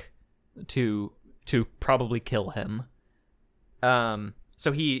trick to probably kill him.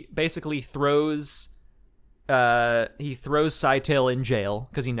 So he basically throws Scytale in jail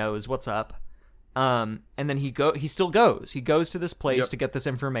because he knows what's up. And then he still goes. He goes to this place to get this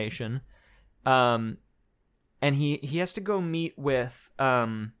information. And he has to go meet with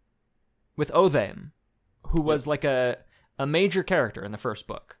Othame, who was like a major character in the first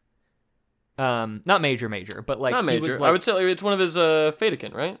book. Not major, but like not major. He was like, I would say it's one of his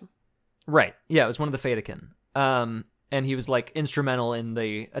Fatican, right? Right. Yeah, it was one of the Fatican. And he was like instrumental in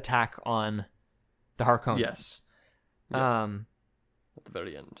the attack on the Harkonnens. Yes. Yeah. At the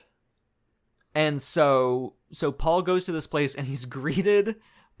very end. And so Paul goes to this place and he's greeted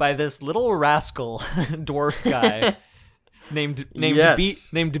by this little rascal dwarf guy named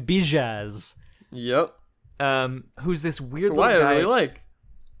Bijaz. Yep. Who's this weird Why little guy. I really like.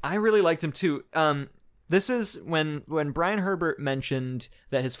 I really liked him too. This is when Brian Herbert mentioned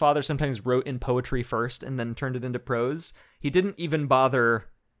that his father sometimes wrote in poetry first and then turned it into prose. He didn't even bother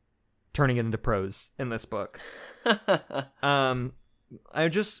turning it into prose in this book. Here's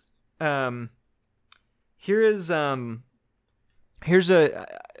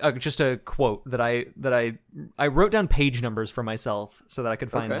just a quote that I wrote down page numbers for myself so that I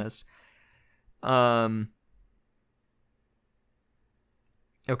could find this.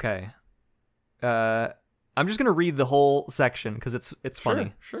 Okay. I'm just gonna read the whole section because it's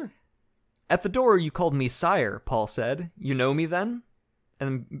funny. Sure. At the door, you called me sire, Paul said. You know me then?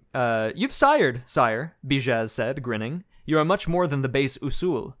 And you've sired, sire, Bijaz said, grinning. You are much more than the base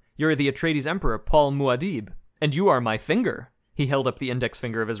Usul. You're the Atreides Emperor, Paul Muad'Dib, and you are my finger. He held up the index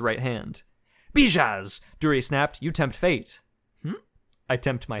finger of his right hand. Bijaz! Duri snapped. You tempt fate. I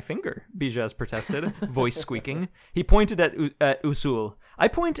tempt my finger, Bijaz protested, voice squeaking. He pointed at Usul. I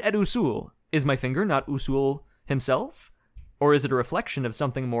point at Usul. Is my finger not Usul himself? Or is it a reflection of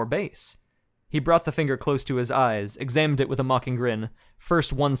something more base? He brought the finger close to his eyes, examined it with a mocking grin,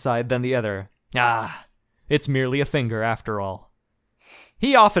 first one side, then the other. Ah, it's merely a finger, after all.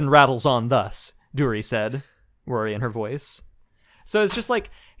 He often rattles on thus, Duri said, worry in her voice. So it's just like,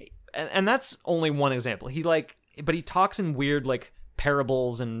 and that's only one example. But he talks in weird, like,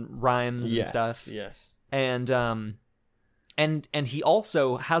 parables and rhymes and stuff. Yes. And he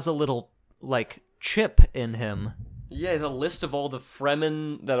also has a little, like, chip in him. Yeah, he has a list of all the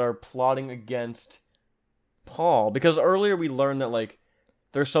Fremen that are plotting against Paul. Because earlier we learned that, like,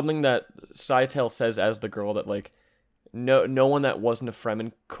 there's something that Scytale says as the girl that, like, no one that wasn't a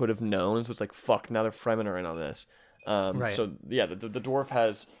Fremen could have known. So it's like, fuck, now the Fremen are in on this. Right. So, yeah, the dwarf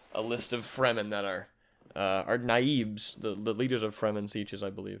has a list of Fremen that are Naibs, the leaders of Fremen Sieges, I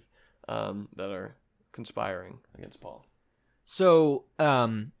believe, that are conspiring against Paul. So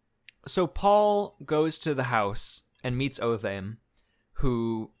Paul goes to the house and meets Othame,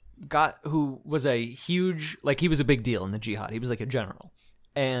 who was a huge, like, he was a big deal in the Jihad. He was like a general.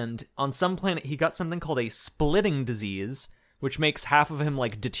 And on some planet, he got something called a splitting disease, which makes half of him,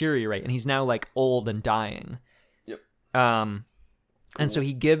 like, deteriorate, and he's now, like, old and dying. Yep. Cool. And so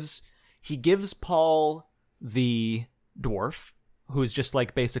he gives Paul the dwarf, who's just,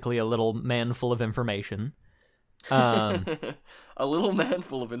 like, basically a little man full of information. A little man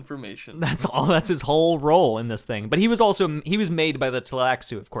full of information. That's his whole role in this thing. But he was made by the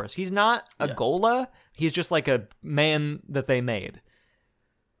Tleilaxu, of course. He's not a Ghola. He's just like a man that they made.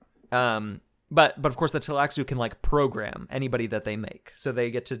 But of course the Tleilaxu can, like, program anybody that they make. So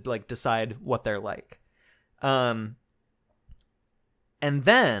they get to, like, decide what they're like. And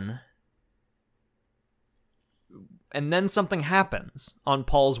then something happens on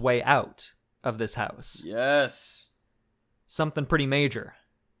Paul's way out of this house. Yes. Something pretty major.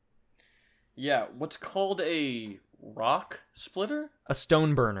 Yeah, what's called a rock splitter? A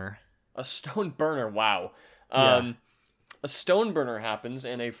stone burner. A stone burner, wow. Yeah. A stone burner happens,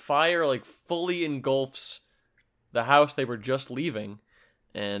 and a fire, like, fully engulfs the house they were just leaving,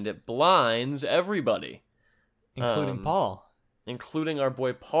 and it blinds everybody. Including Paul. Including our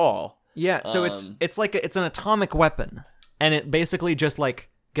boy Paul. Yeah, so it's like it's an atomic weapon, and it basically just,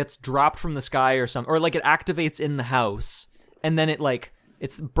 like, gets dropped from the sky or something, or, like, it activates in the house, and then it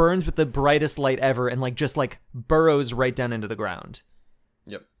burns with the brightest light ever, and, like, just, like, burrows right down into the ground.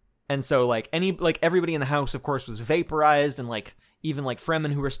 Yep. And so, like, everybody in the house, of course, was vaporized, and, like, even, like,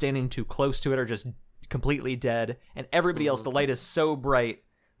 Fremen who were standing too close to it are just completely dead, and everybody else, the light is so bright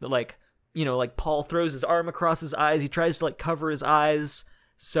that, like, you know, like, Paul throws his arm across his eyes, he tries to, like, cover his eyes,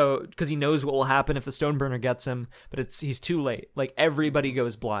 so, because he knows what will happen if the stone burner gets him, but he's too late. Like, everybody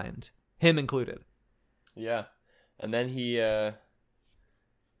goes blind, him included. Yeah, and then he did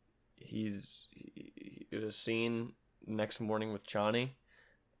a scene next morning with Chani,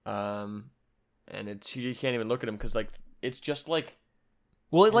 and she can't even look at him because like it's just like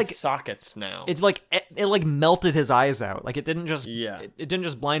well, it like sockets now. It like melted his eyes out. Like it didn't just Yeah. It didn't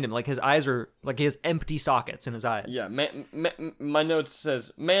just blind him. Like his eyes are like he has empty sockets in his eyes. Yeah, my notes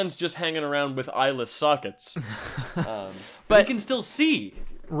says man's just hanging around with eyeless sockets, but he can still see.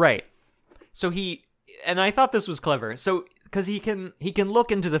 Right. So and I thought this was clever. So because he can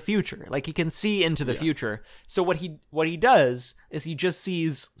look into the future, like he can see into the future. So what he does is he just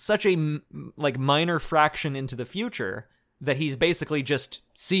sees such a like minor fraction into the future that he's basically just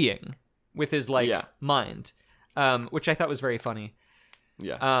seeing with his like mind, which I thought was very funny.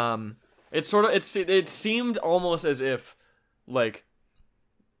 Yeah. It's sort of it seemed almost as if like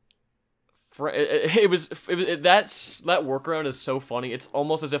that workaround is so funny. It's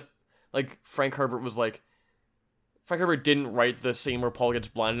almost as if like Frank Herbert didn't write the scene where Paul gets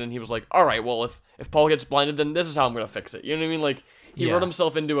blinded and he was like, all right, well, if Paul gets blinded, then this is how I'm going to fix it. You know what I mean? Like he wrote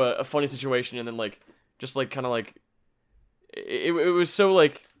himself into a funny situation and then like, just like kind of like, it was so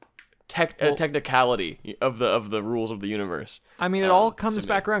like technicality of the rules of the universe. I mean, it all comes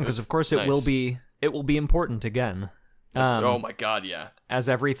back around because of course it will be important again. Oh my God. Yeah. As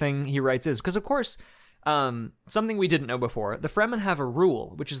everything he writes is, because of course, something we didn't know before, the Fremen have a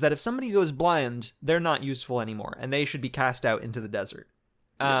rule, which is that if somebody goes blind, they're not useful anymore, and they should be cast out into the desert.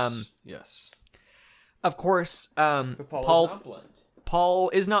 Yes. Of course, Paul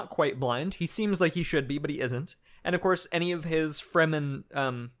is not quite blind. He seems like he should be, but he isn't. And of course, any of his Fremen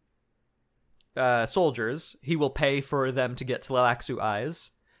soldiers, he will pay for them to get Tleilaxu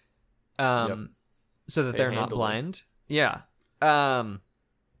eyes, so that they're not blind. Yeah.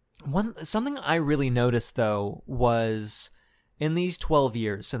 Something I really noticed though was in these 12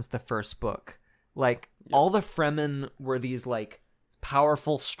 years since the first book, like all the Fremen were these like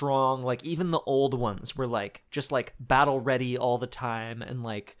powerful, strong, like even the old ones were like just like battle ready all the time and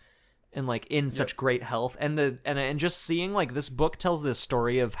in such great health. And just seeing like this book tells this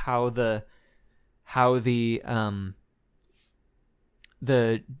story of how the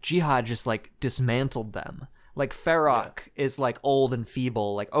Jihad just like dismantled them. Like Farok is like old and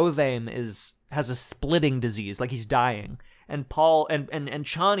feeble. Like Othame has a splitting disease, like he's dying. And Paul and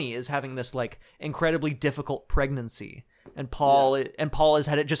Chani is having this like incredibly difficult pregnancy. And Paul has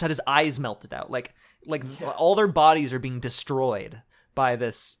had his eyes melted out. Like all their bodies are being destroyed by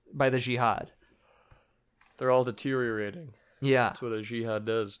the Jihad. They're all deteriorating. Yeah. That's what a Jihad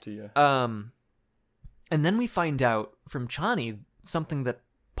does to you. And then we find out from Chani something that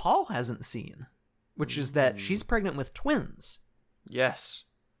Paul hasn't seen, which is that she's pregnant with twins. Yes.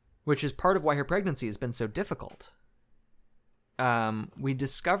 Which is part of why her pregnancy has been so difficult. We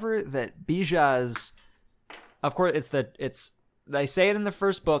discover that Bija's, of course, they say it in the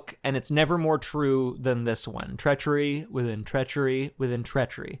first book, and it's never more true than this one. Treachery within treachery within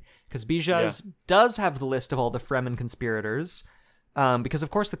treachery. Because Bija's does have the list of all the Fremen conspirators, because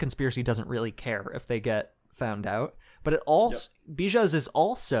of course the conspiracy doesn't really care if they get found out. But it also, Bija's is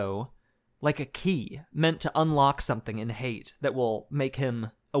also like a key meant to unlock something in Hate that will make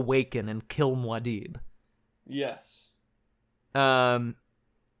him awaken and kill Muad'Dib. Yes.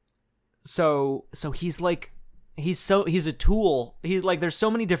 So he's like, he's a tool. He's like, there's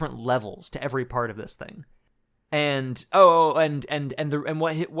so many different levels to every part of this thing. And what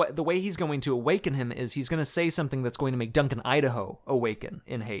the way he's going to awaken him is he's going to say something that's going to make Duncan Idaho awaken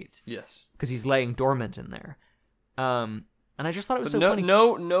in Hate. Yes. Because he's laying dormant in there. And I just thought it was funny.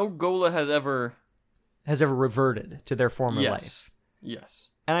 No Ghola has ever reverted to their former life. Yes.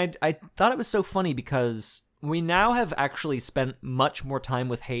 And I thought it was so funny because we now have actually spent much more time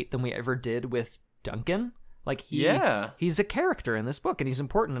with Hate than we ever did with Duncan. Like he's a character in this book and he's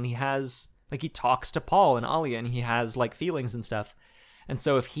important and he has like he talks to Paul and Alia and he has like feelings and stuff. And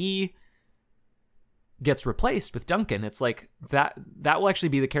so if he gets replaced with Duncan, it's like that will actually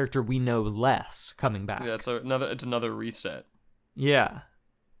be the character we know less coming back. Yeah, it's another reset. Yeah.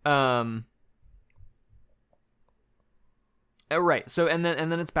 Right. So and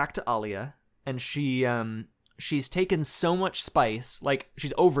then it's back to Alia, and she's taken so much spice, like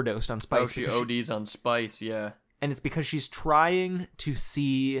she's overdosed on spice. Oh, she ODs on spice, yeah. And it's because she's trying to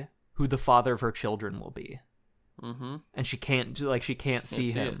see who the father of her children will be. Mm-hmm. And she can't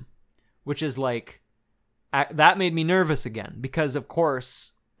see him, which is like that made me nervous again because of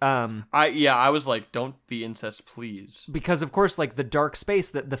course. I was like, don't be incest, please. Because of course, like the dark space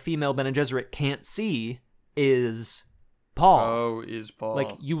that the female Bene Gesserit can't see is Paul. Oh, is Paul?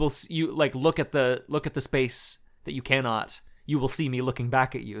 Like you like look at the space that you you will see me looking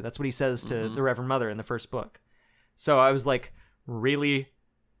back at you. That's what he says to the Reverend Mother in the first book. So I was like really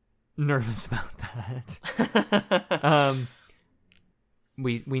nervous about that.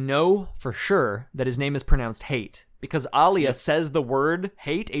 We know for sure that his name is pronounced Hate because Alia says the word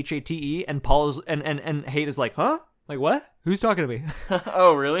hate, H-A-T-E, and Paul's and Hate is like, huh? Like what? Who's talking to me?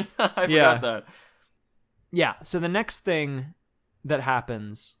 Oh, really? I forgot that. Yeah. So the next thing that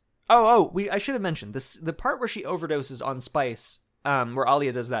happens. I should have mentioned this. The part where she overdoses on spice, where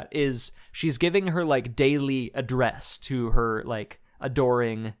Alia does that, is she's giving her like daily address to her like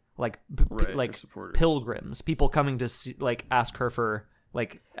adoring like pilgrims, people coming to see, like ask her for.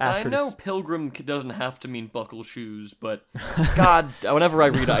 Like, ask I know pilgrim doesn't have to mean buckle shoes, but God, whenever I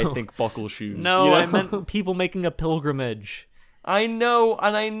read it, I think buckle shoes. No, you know? I meant people making a pilgrimage. I know,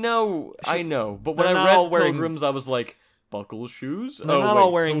 but when I read pilgrims, I was like, buckle shoes? They're not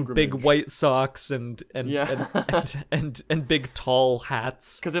all wearing big white socks and big tall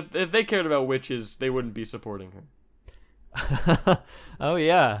hats. Because if they cared about witches, they wouldn't be supporting her. Oh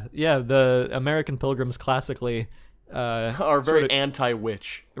yeah, the American pilgrims classically. Are very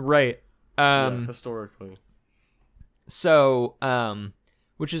anti-witch. Right. Historically. So,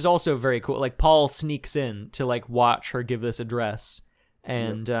 which is also very cool. Like, Paul sneaks in to, like, watch her give this address.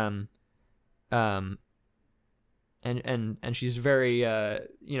 And, and she's very,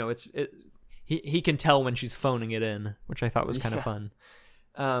 he can tell when she's phoning it in, which I thought was kind of fun.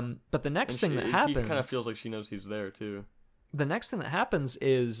 But the next thing that happens... He kind of feels like she knows he's there, too. The next thing that happens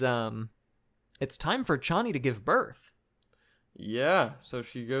is, it's time for Chani to give birth. Yeah, so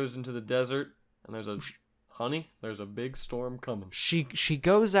she goes into the desert, and there's a big storm coming. She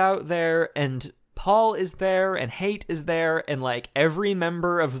goes out there, and Paul is there, and Hate is there, and like every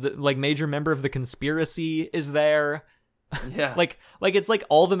member of the major member of the conspiracy is there. Yeah, like it's like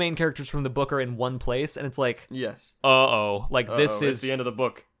all the main characters from the book are in one place, and it's like, yes, this is it's the end of the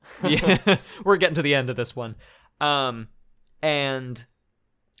book. Yeah, we're getting to the end of this one, and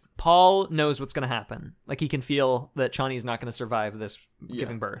Paul knows what's going to happen. Like, he can feel that Chani's not going to survive this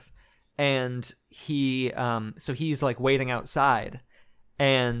giving birth. And so he's, like, waiting outside.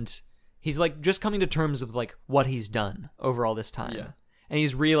 And he's, like, just coming to terms with, like, what he's done over all this time. Yeah. And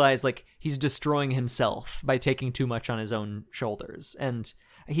he's realized, like, he's destroying himself by taking too much on his own shoulders. And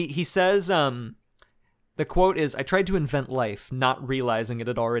he says, the quote is, "I tried to invent life, not realizing it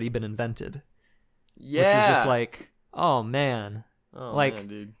had already been invented." Yeah. Which is just like, oh, man. Oh, like, man,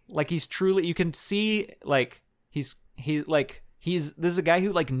 dude. Like he's truly, you can see, like, this is a guy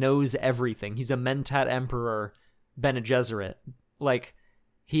who, like, knows everything. He's a Mentat Emperor Bene Gesserit. Like,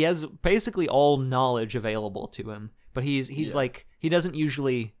 he has basically all knowledge available to him, but he's like, he doesn't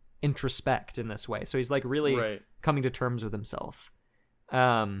usually introspect in this way. So he's, like, really coming to terms with himself.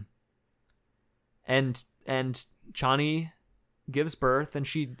 And Chani gives birth, and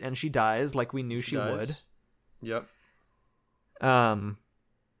she dies like we knew she would. Yep. And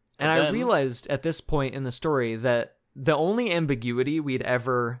I realized at this point in the story that the only ambiguity we'd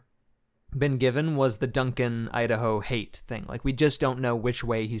ever been given was the Duncan, Idaho Hate thing. Like, we just don't know which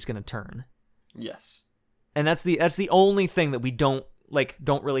way he's going to turn. Yes. And that's the only thing that we don't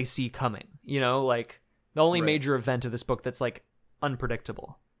really see coming, you know, like the only major event of this book that's like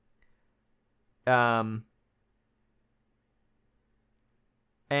unpredictable. And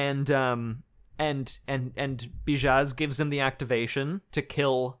Bijaz gives him the activation to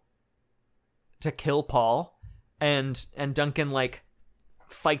kill Paul, and Duncan like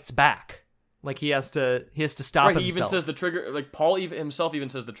fights back. Like he has to stop himself. He even says the trigger, like Paul himself even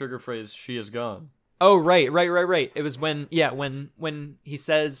says the trigger phrase, "She is gone." Oh, right. It was when he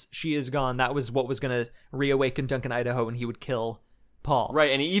says she is gone, that was what was going to reawaken Duncan, Idaho, and he would kill Paul. Right,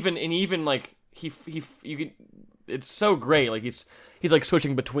 and even like you can, it's so great. Like he's like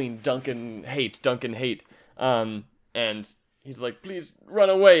switching between Duncan hate, and he's like, "Please run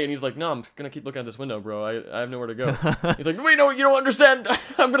away," and he's like, "No, I'm gonna keep looking at this window, bro. I have nowhere to go." He's like, "Wait, no, you don't understand.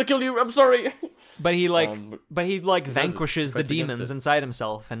 I'm gonna kill you. I'm sorry." But he vanquishes the demons inside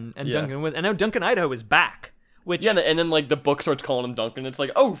himself, and Duncan and now Duncan Idaho is back. Which and then like the book starts calling him Duncan. It's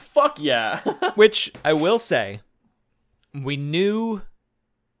like, oh fuck yeah. Which I will say, we knew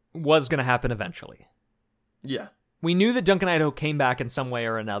was gonna happen eventually. Yeah. We knew that Duncan Idaho came back in some way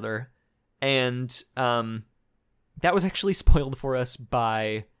or another, and that was actually spoiled for us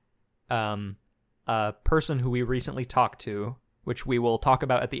by a person who we recently talked to, which we will talk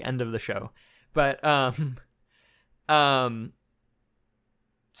about at the end of the show. But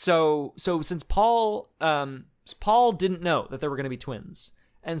so since Paul didn't know that there were going to be twins,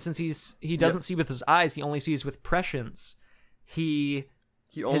 and since he doesn't see with his eyes, he only sees with prescience. He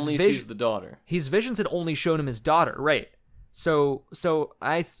only sees the daughter. His visions had only shown him his daughter, right? So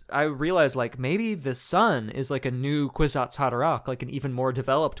I realized like maybe the sun is like a new Kwisatz Haderach, like an even more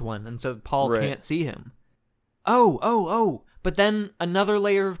developed one, and so Paul can't see him. Oh! But then another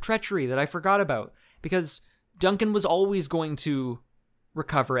layer of treachery that I forgot about, because Duncan was always going to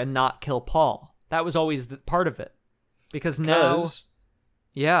recover and not kill Paul. That was always part of it. Because now,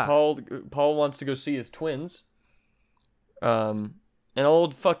 yeah, Paul wants to go see his twins. And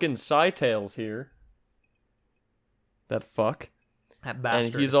old fucking Scytails here. That fuck. That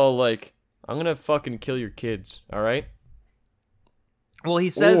bastard. And he's all like, I'm gonna fucking kill your kids, alright? Well, he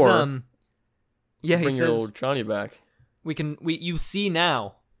says, he says, your old Johnny back. You see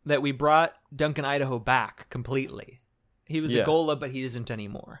now that we brought Duncan Idaho back completely. He was a Gola, but he isn't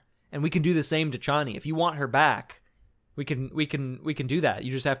anymore. And we can do the same to Chani. If you want her back, we can do that.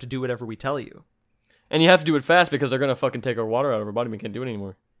 You just have to do whatever we tell you. And you have to do it fast because they're gonna fucking take our water out of her body. We can't do it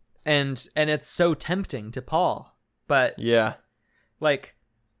anymore. And it's so tempting to Paul. But yeah, like,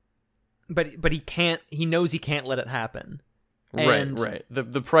 but he can't. He knows he can't let it happen. And, right.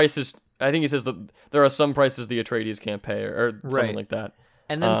 The price is. I think he says that there are some prices the Atreides can't pay, or something like that.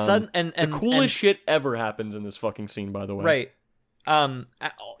 And then the coolest shit ever happens in this fucking scene, by the way. Right.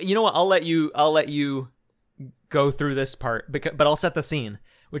 You know what? I'll let you go through this part, but I'll set the scene,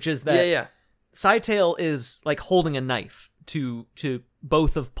 which is that Scytale is like holding a knife to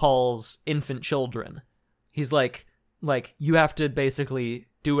both of Paul's infant children. He's like, you have to basically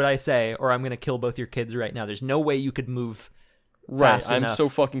do what I say, or I'm gonna kill both your kids right now. There's no way you could move fast enough. I'm so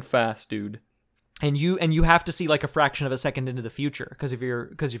fucking fast, dude. And you have to see like a fraction of a second into the future because of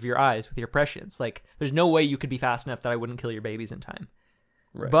your eyes with your prescience. Like, there's no way you could be fast enough that I wouldn't kill your babies in time.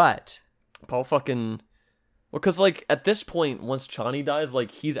 Right. But Paul fucking, because like at this point, once Chani dies, like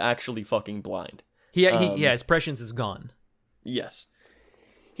he's actually fucking blind. His prescience is gone. Yes.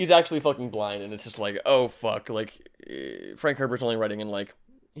 He's actually fucking blind, and it's just like, oh fuck, like Frank Herbert's only writing, and like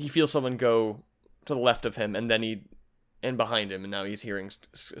he feels someone go to the left of him, and behind him, and now he's hearing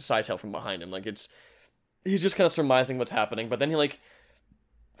Scytale from behind him. Like he's just kind of surmising what's happening, but then he like,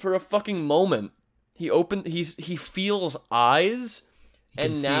 for a fucking moment, he feels eyes,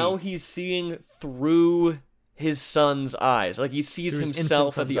 and now he's seeing through his son's eyes. Like he sees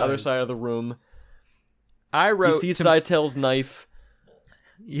himself at the other side of the room. He sees Scytale's knife.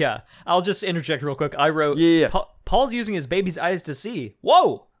 Yeah, I'll just interject real quick. I wrote, Paul's using his baby's eyes to see.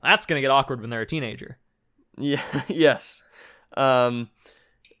 Whoa, that's gonna get awkward when they're a teenager. Yeah, yes.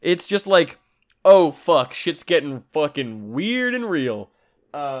 It's just like, oh fuck, shit's getting fucking weird and real.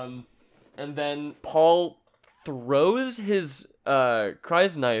 And then Paul throws his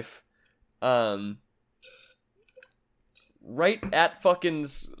Kryze knife right at fucking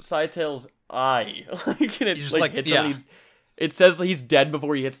Scytale's eye. Like, and it just like hits him. It says that he's dead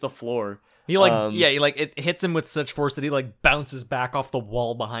before he hits the floor. He it hits him with such force that he like bounces back off the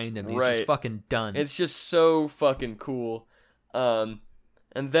wall behind him. He's just fucking done. It's just so fucking cool. And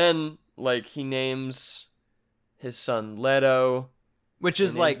then like he names his son Leto, which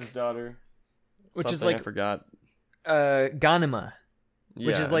is like his daughter, which is like I forgot. Ghanima,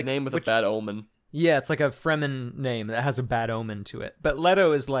 which is like a name with a bad omen. Yeah, it's like a Fremen name that has a bad omen to it. But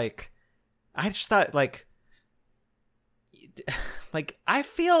Leto is like, I just thought like I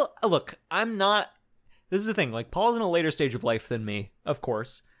feel, look, I'm not, this is the thing, like Paul's in a later stage of life than me, of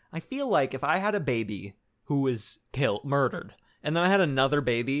course. I feel like if I had a baby who was murdered, and then I had another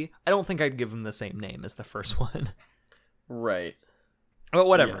baby, I don't think I'd give him the same name as the first one. Right. But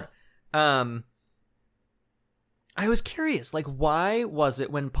whatever. Yeah. I was curious, like, why was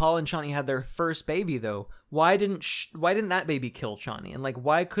it when Paul and Chani had their first baby, though? Why didn't that baby kill Chani? And like,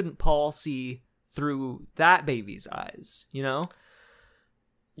 why couldn't Paul see through that baby's eyes, you know?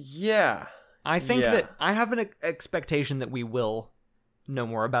 Yeah. I think that I have an expectation that we will know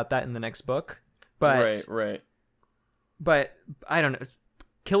more about that in the next book. But Right. But I don't know.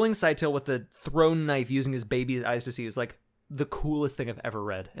 Killing Scytale with a thrown knife using his baby's eyes to see is like the coolest thing I've ever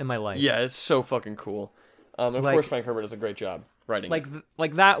read in my life. Yeah, it's so fucking cool. Of course Frank Herbert does a great job writing it.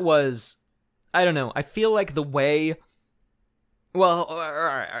 Like that was, I don't know. I feel like the way. Well, all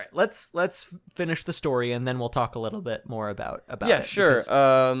right. Let's finish the story and then we'll talk a little bit more about it. Yeah, sure.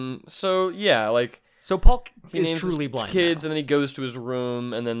 So Paul is truly blind. Kids, now. And then he goes to his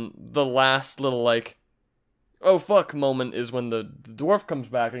room, and then the last little like, oh fuck moment is when the dwarf comes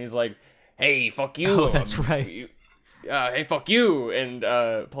back and he's like, hey, fuck you. Oh, that's right. Hey, fuck you. And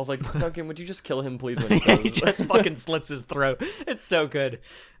Paul's like, Duncan, would you just kill him, please? When he goes? He just fucking slits his throat. It's so good.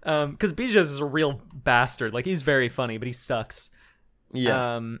 Because Bijaz is a real bastard. Like, he's very funny, but he sucks.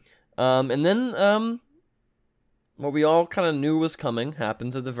 Yeah. And then what we all kind of knew was coming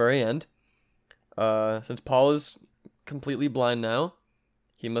happens at the very end. Since Paul is completely blind now.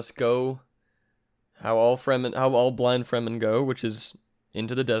 He must go how all blind Fremen go, which is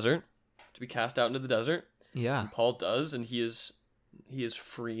into the desert, to be cast out into the desert. Yeah. And Paul does, and he is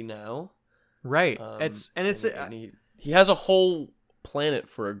free now. Right. He has a whole planet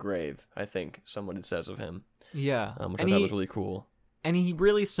for a grave, I think someone says of him. Yeah. Which I thought was really cool. And he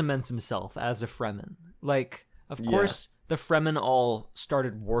really cements himself as a Fremen. Like, of course, the Fremen all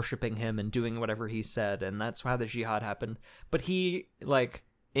started worshiping him and doing whatever he said, and that's how the jihad happened. But he, like,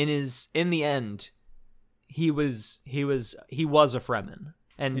 in the end, he was a Fremen.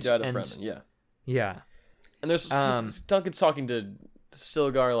 And he died a Fremen, yeah. Yeah. And there's Duncan's talking to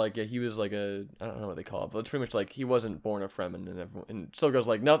Stilgar, like, he was like I don't know what they call it, but it's pretty much like he wasn't born a Fremen, and Stilgar's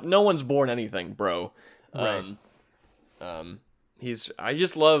like, no one's born anything, bro. Right. I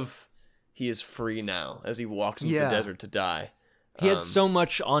just love he is free now as he walks into the desert to die. He had so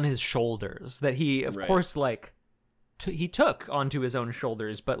much on his shoulders that he, of course, like, he took onto his own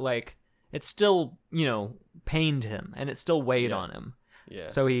shoulders, but, like, it still, pained him, and it still weighed on him. Yeah.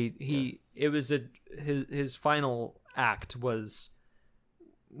 So it was his final act was,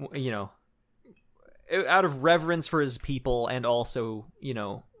 out of reverence for his people and also,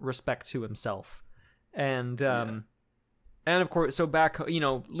 respect to himself. And of course, so back,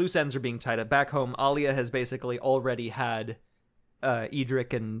 loose ends are being tied up. Back home, Alia has basically already had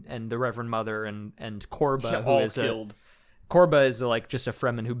Edric and the Reverend Mother and Korba, who is killed. Korba is like just a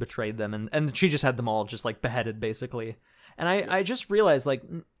Fremen who betrayed them, and she just had them all just like beheaded basically. And I just realized, like,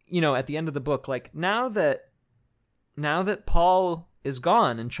 at the end of the book, like, now that Paul is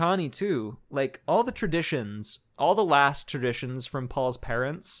gone and Chani too, like, all the last traditions from Paul's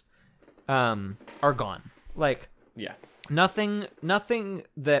parents are gone. Like, nothing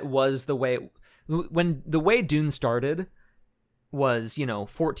that was the way when the way Dune started was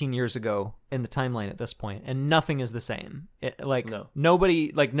 14 years ago in the timeline at this point, and nothing is the same.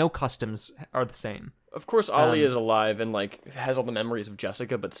 Nobody, like, no customs are the same. Of course, Alia is alive and, like, has all the memories of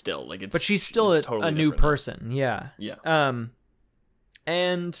Jessica, but still, like, it's... But she's still totally a new person, now. Yeah.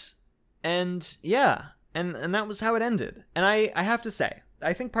 And that was how it ended. And I have to say,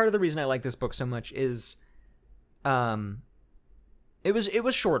 I think part of the reason I like this book so much is, it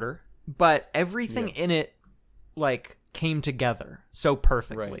was shorter, but everything in it, like, came together so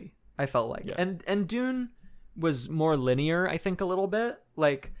perfectly. Right. I felt like, and Dune was more linear, I think, a little bit,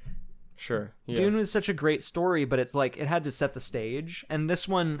 like... Sure. Yeah. Dune was such a great story, but it's like it had to set the stage, and this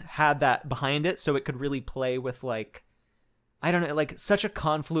one had that behind it, so it could really play with, like, I don't know, like, such a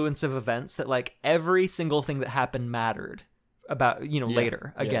confluence of events that, like, every single thing that happened mattered about,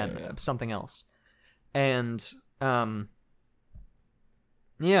 later again, something else. And I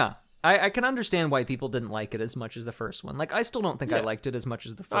can understand why people didn't like it as much as the first one. Like, I still don't think I liked it as much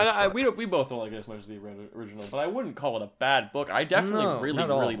as the first book. We both don't like it as much as the original, but I wouldn't call it a bad book. I definitely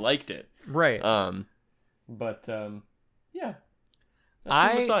really liked it. Right. But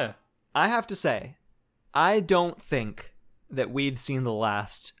Messiah. I have to say, I don't think that we've seen the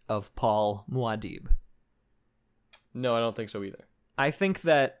last of Paul Muad'Dib. No, I don't think so either. I think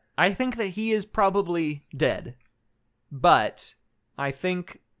that he is probably dead, but I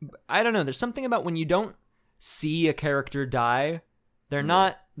don't know. There's something about when you don't see a character die, they're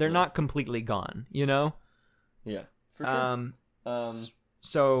not completely gone. Yeah, for sure.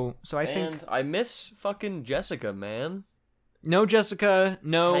 So I think, and I miss fucking Jessica, man. No Jessica,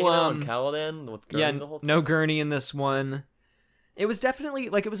 no hanging out on Caladan with Gurney the whole time. No Gurney in this one. It was definitely,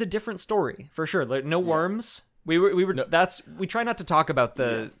 like, it was a different story for sure. Like, no worms. We try not to talk about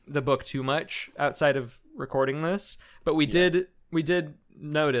the book too much outside of recording this, but we did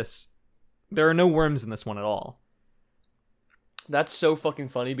notice there are no worms in this one at all. That's so fucking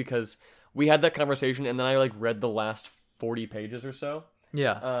funny because we had that conversation and then I, like, read the last 40 pages or so.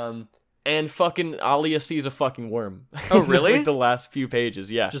 Yeah. And fucking Alia sees a fucking worm. Oh, really? Like the last few pages,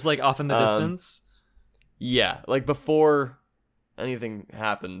 yeah. Just, like, off in the distance? Yeah, like before anything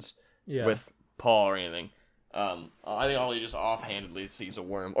happens with Paul or anything. I think Alia just offhandedly sees a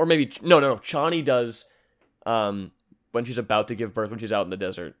worm. Or maybe, no, Chani does, when she's about to give birth, when she's out in the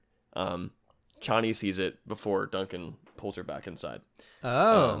desert. Chani sees it before Duncan pulls her back inside.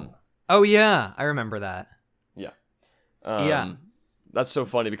 Oh yeah, I remember that. Yeah. That's so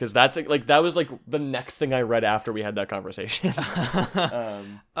funny because that's like that was like the next thing I read after we had that conversation.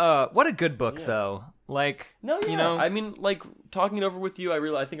 What a good book though. Like, I mean, like, talking it over with you,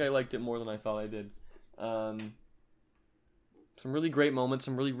 I think I liked it more than I thought I did. Some really great moments,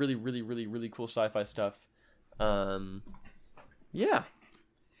 some really, really, really, really, really cool sci-fi stuff. Dune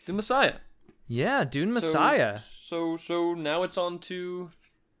Messiah. Yeah, Dune Messiah. So now it's on to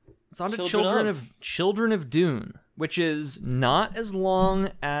Children of Dune, which is not as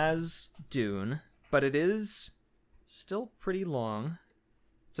long as Dune, but it is still pretty long.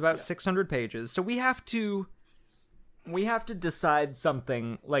 It's about 600 pages. So we have to decide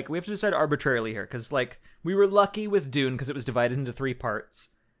something. Like, we have to decide arbitrarily here, because, like, we were lucky with Dune because it was divided into 3 parts.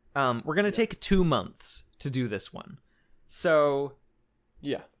 We're going to take 2 months to do this one. So,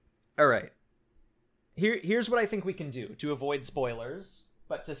 yeah. All right. Here's what I think we can do to avoid spoilers,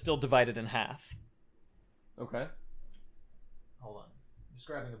 but to still divide it in half. Okay. Hold on. I'm just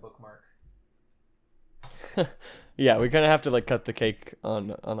grabbing a bookmark. Yeah, we kind of have to like cut the cake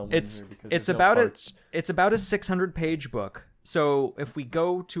on a win It's here because it's there's about no a parts. it's about a 600-page book. So if we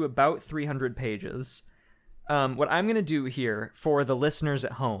go to about 300 pages, what I'm gonna do here for the listeners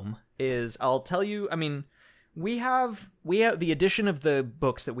at home is I'll tell you. I mean, we have the edition of the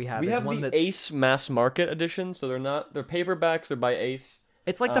books that we have. We is have one the that's Ace mass market edition, so they're paperbacks. They're by Ace.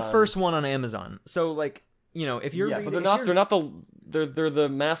 it's like the first one on Amazon. So like, you know, if you're Yeah, reading, but they're the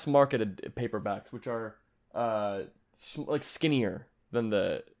mass market paperbacks, which are like skinnier than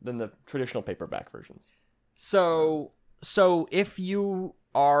the traditional paperback versions. So if you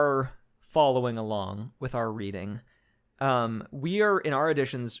are following along with our reading, we are in our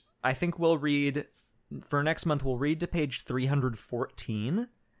editions. I think we'll read for next month. We'll read to page 314,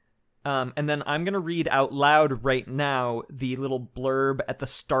 and then I'm gonna read out loud right now the little blurb at the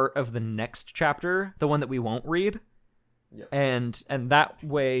start of the next chapter, the one that we won't read. Yep. And that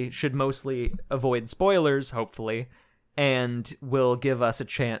way should mostly avoid spoilers, hopefully, and will give us a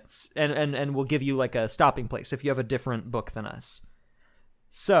chance, and will give you like a stopping place if you have a different book than us.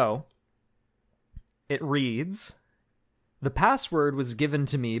 So, it reads, "The password was given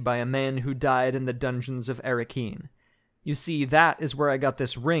to me by a man who died in the dungeons of Erekeen. You see, that is where I got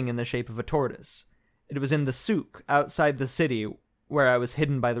this ring in the shape of a tortoise. It was in the souk outside the city where I was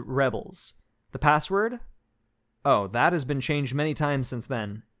hidden by the rebels. The password? Oh, that has been changed many times since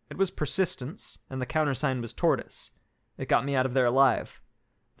then. It was persistence, and the countersign was tortoise. It got me out of there alive.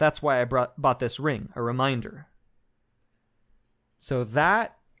 That's why I bought this ring, a reminder." So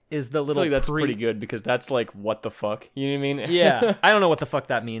that is the I little feel like that's pretty good because that's like what the fuck, you know what I mean? Yeah, I don't know what the fuck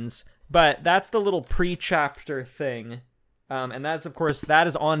that means, but that's the little pre-chapter thing. And that's, of course, that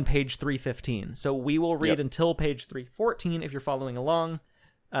is on page 315. So we will read until page 314 if you're following along.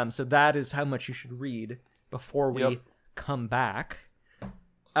 So that is how much you should read before we come back.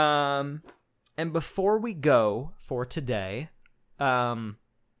 And before we go for today, I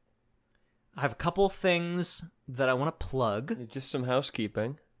have a couple things that I want to plug. Just some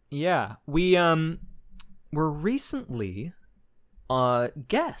housekeeping. Yeah, we were recently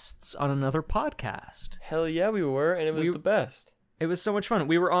guests on another podcast. Hell yeah, we were, and it was the best. It was so much fun.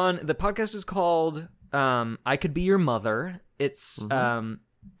 We were on, the podcast is called I Could Be Your Mother. It's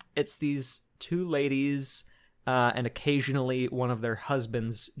it's these 2 ladies and occasionally one of their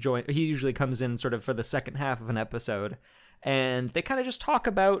husbands join. He usually comes in sort of for the second half of an episode, and they kind of just talk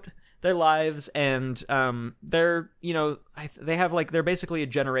about their lives, and they're, you know, they have like, they're basically a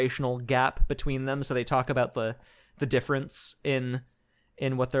generational gap between them, so they talk about the difference in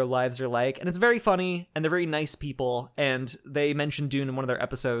what their lives are like, and it's very funny, and they're very nice people, and they mentioned Dune in one of their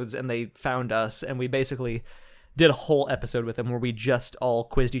episodes, and they found us, and we basically did a whole episode with them where we just all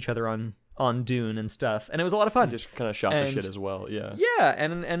quizzed each other on Dune and stuff, and it was a lot of fun. Just kind of shot the shit as well, yeah. Yeah,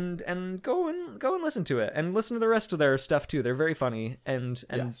 and go and listen to it, and listen to the rest of their stuff too. They're very funny and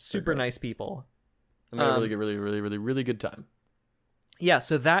super nice people. I had a really good time. Yeah,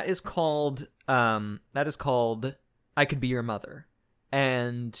 so that is called I Could Be Your Mother.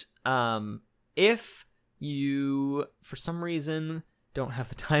 And if you, for some reason, don't have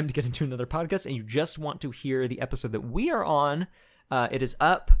the time to get into another podcast and you just want to hear the episode that we are on, it is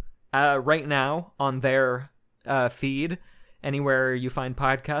up right now on their feed. Anywhere you find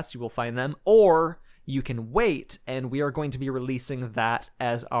podcasts, you will find them. Or you can wait, and we are going to be releasing that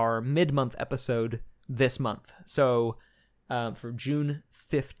as our mid-month episode this month. So for June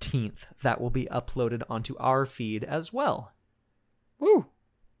 15th, that will be uploaded onto our feed as well. Woo!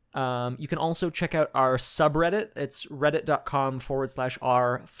 You can also check out our subreddit. It's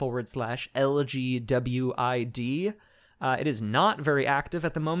reddit.com/r/LGWID. It is not very active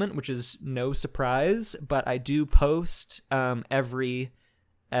at the moment, which is no surprise, but I do post every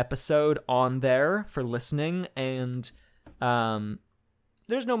episode on there for listening, and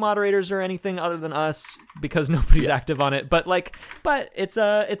there's no moderators or anything other than us because nobody's active on it. But it's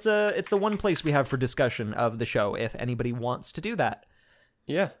the one place we have for discussion of the show if anybody wants to do that.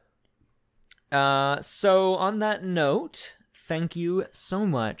 Yeah. So on that note, thank you so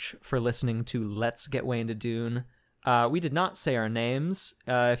much for listening to Let's Get Way Into Dune. We did not say our names.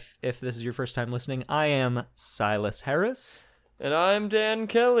 If this is your first time listening, I am Silas Harris. And I'm Dan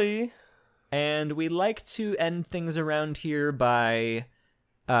Kelly. And we like to end things around here by...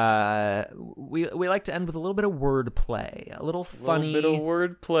 we like to end with a little bit of wordplay. A little funny... A little bit of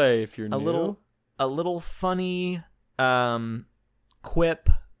wordplay if you're new. A little funny quip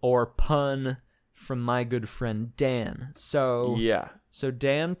or pun from my good friend Dan. So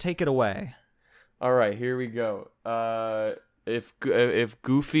Dan, take it away. All right, here we go. If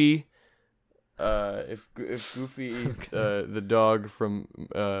Goofy, okay. The dog from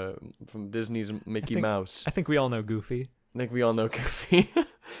Disney's Mickey Mouse. I think we all know Goofy.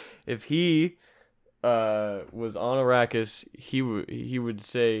 If he was on Arrakis, he would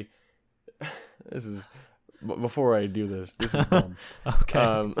say, "This is." Before I do this is dumb.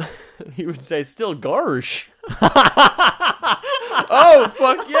 Okay. He would say, "Still Garsh." Oh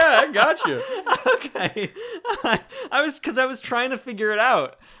fuck yeah, I got you. Okay. I was trying to figure it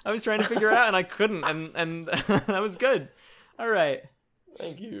out. And I couldn't, and that was good. All right.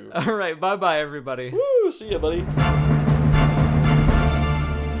 Thank you. All right. Bye everybody. Woo! See ya, buddy.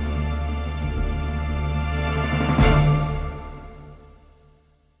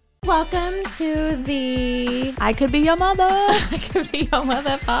 Welcome to the I Could Be Your Mother. I Could Be Your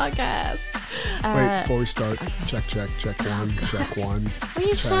Mother podcast. Wait, before we start, okay. check one, check one. Will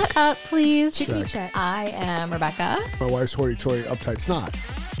you shut up, please? Check. I am Rebecca. My wife's hoity-toity uptight snot.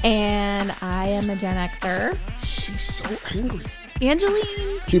 And I am a Gen Xer. She's so angry.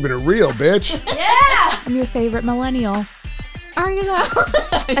 Angeline. Keeping it real, bitch. Yeah! I'm your favorite millennial. Are you though?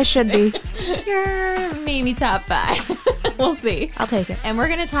 I should be. You're maybe top 5. We'll see. I'll take it. And we're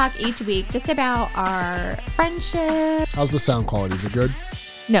going to talk each week just about our friendship. How's the sound quality? Is it good?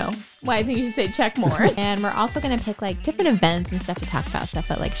 No. Well, I think you should say check more. And we're also going to pick like different events and stuff to talk about, stuff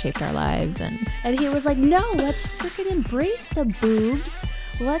that like shaped our lives. And he was like, no, let's freaking embrace the boobs.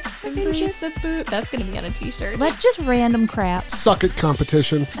 Let's freaking just... the boob. That's going to be on a t-shirt. Let's just random crap. Suck it,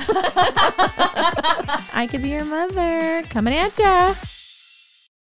 competition. I Could Be Your Mother. Coming at ya.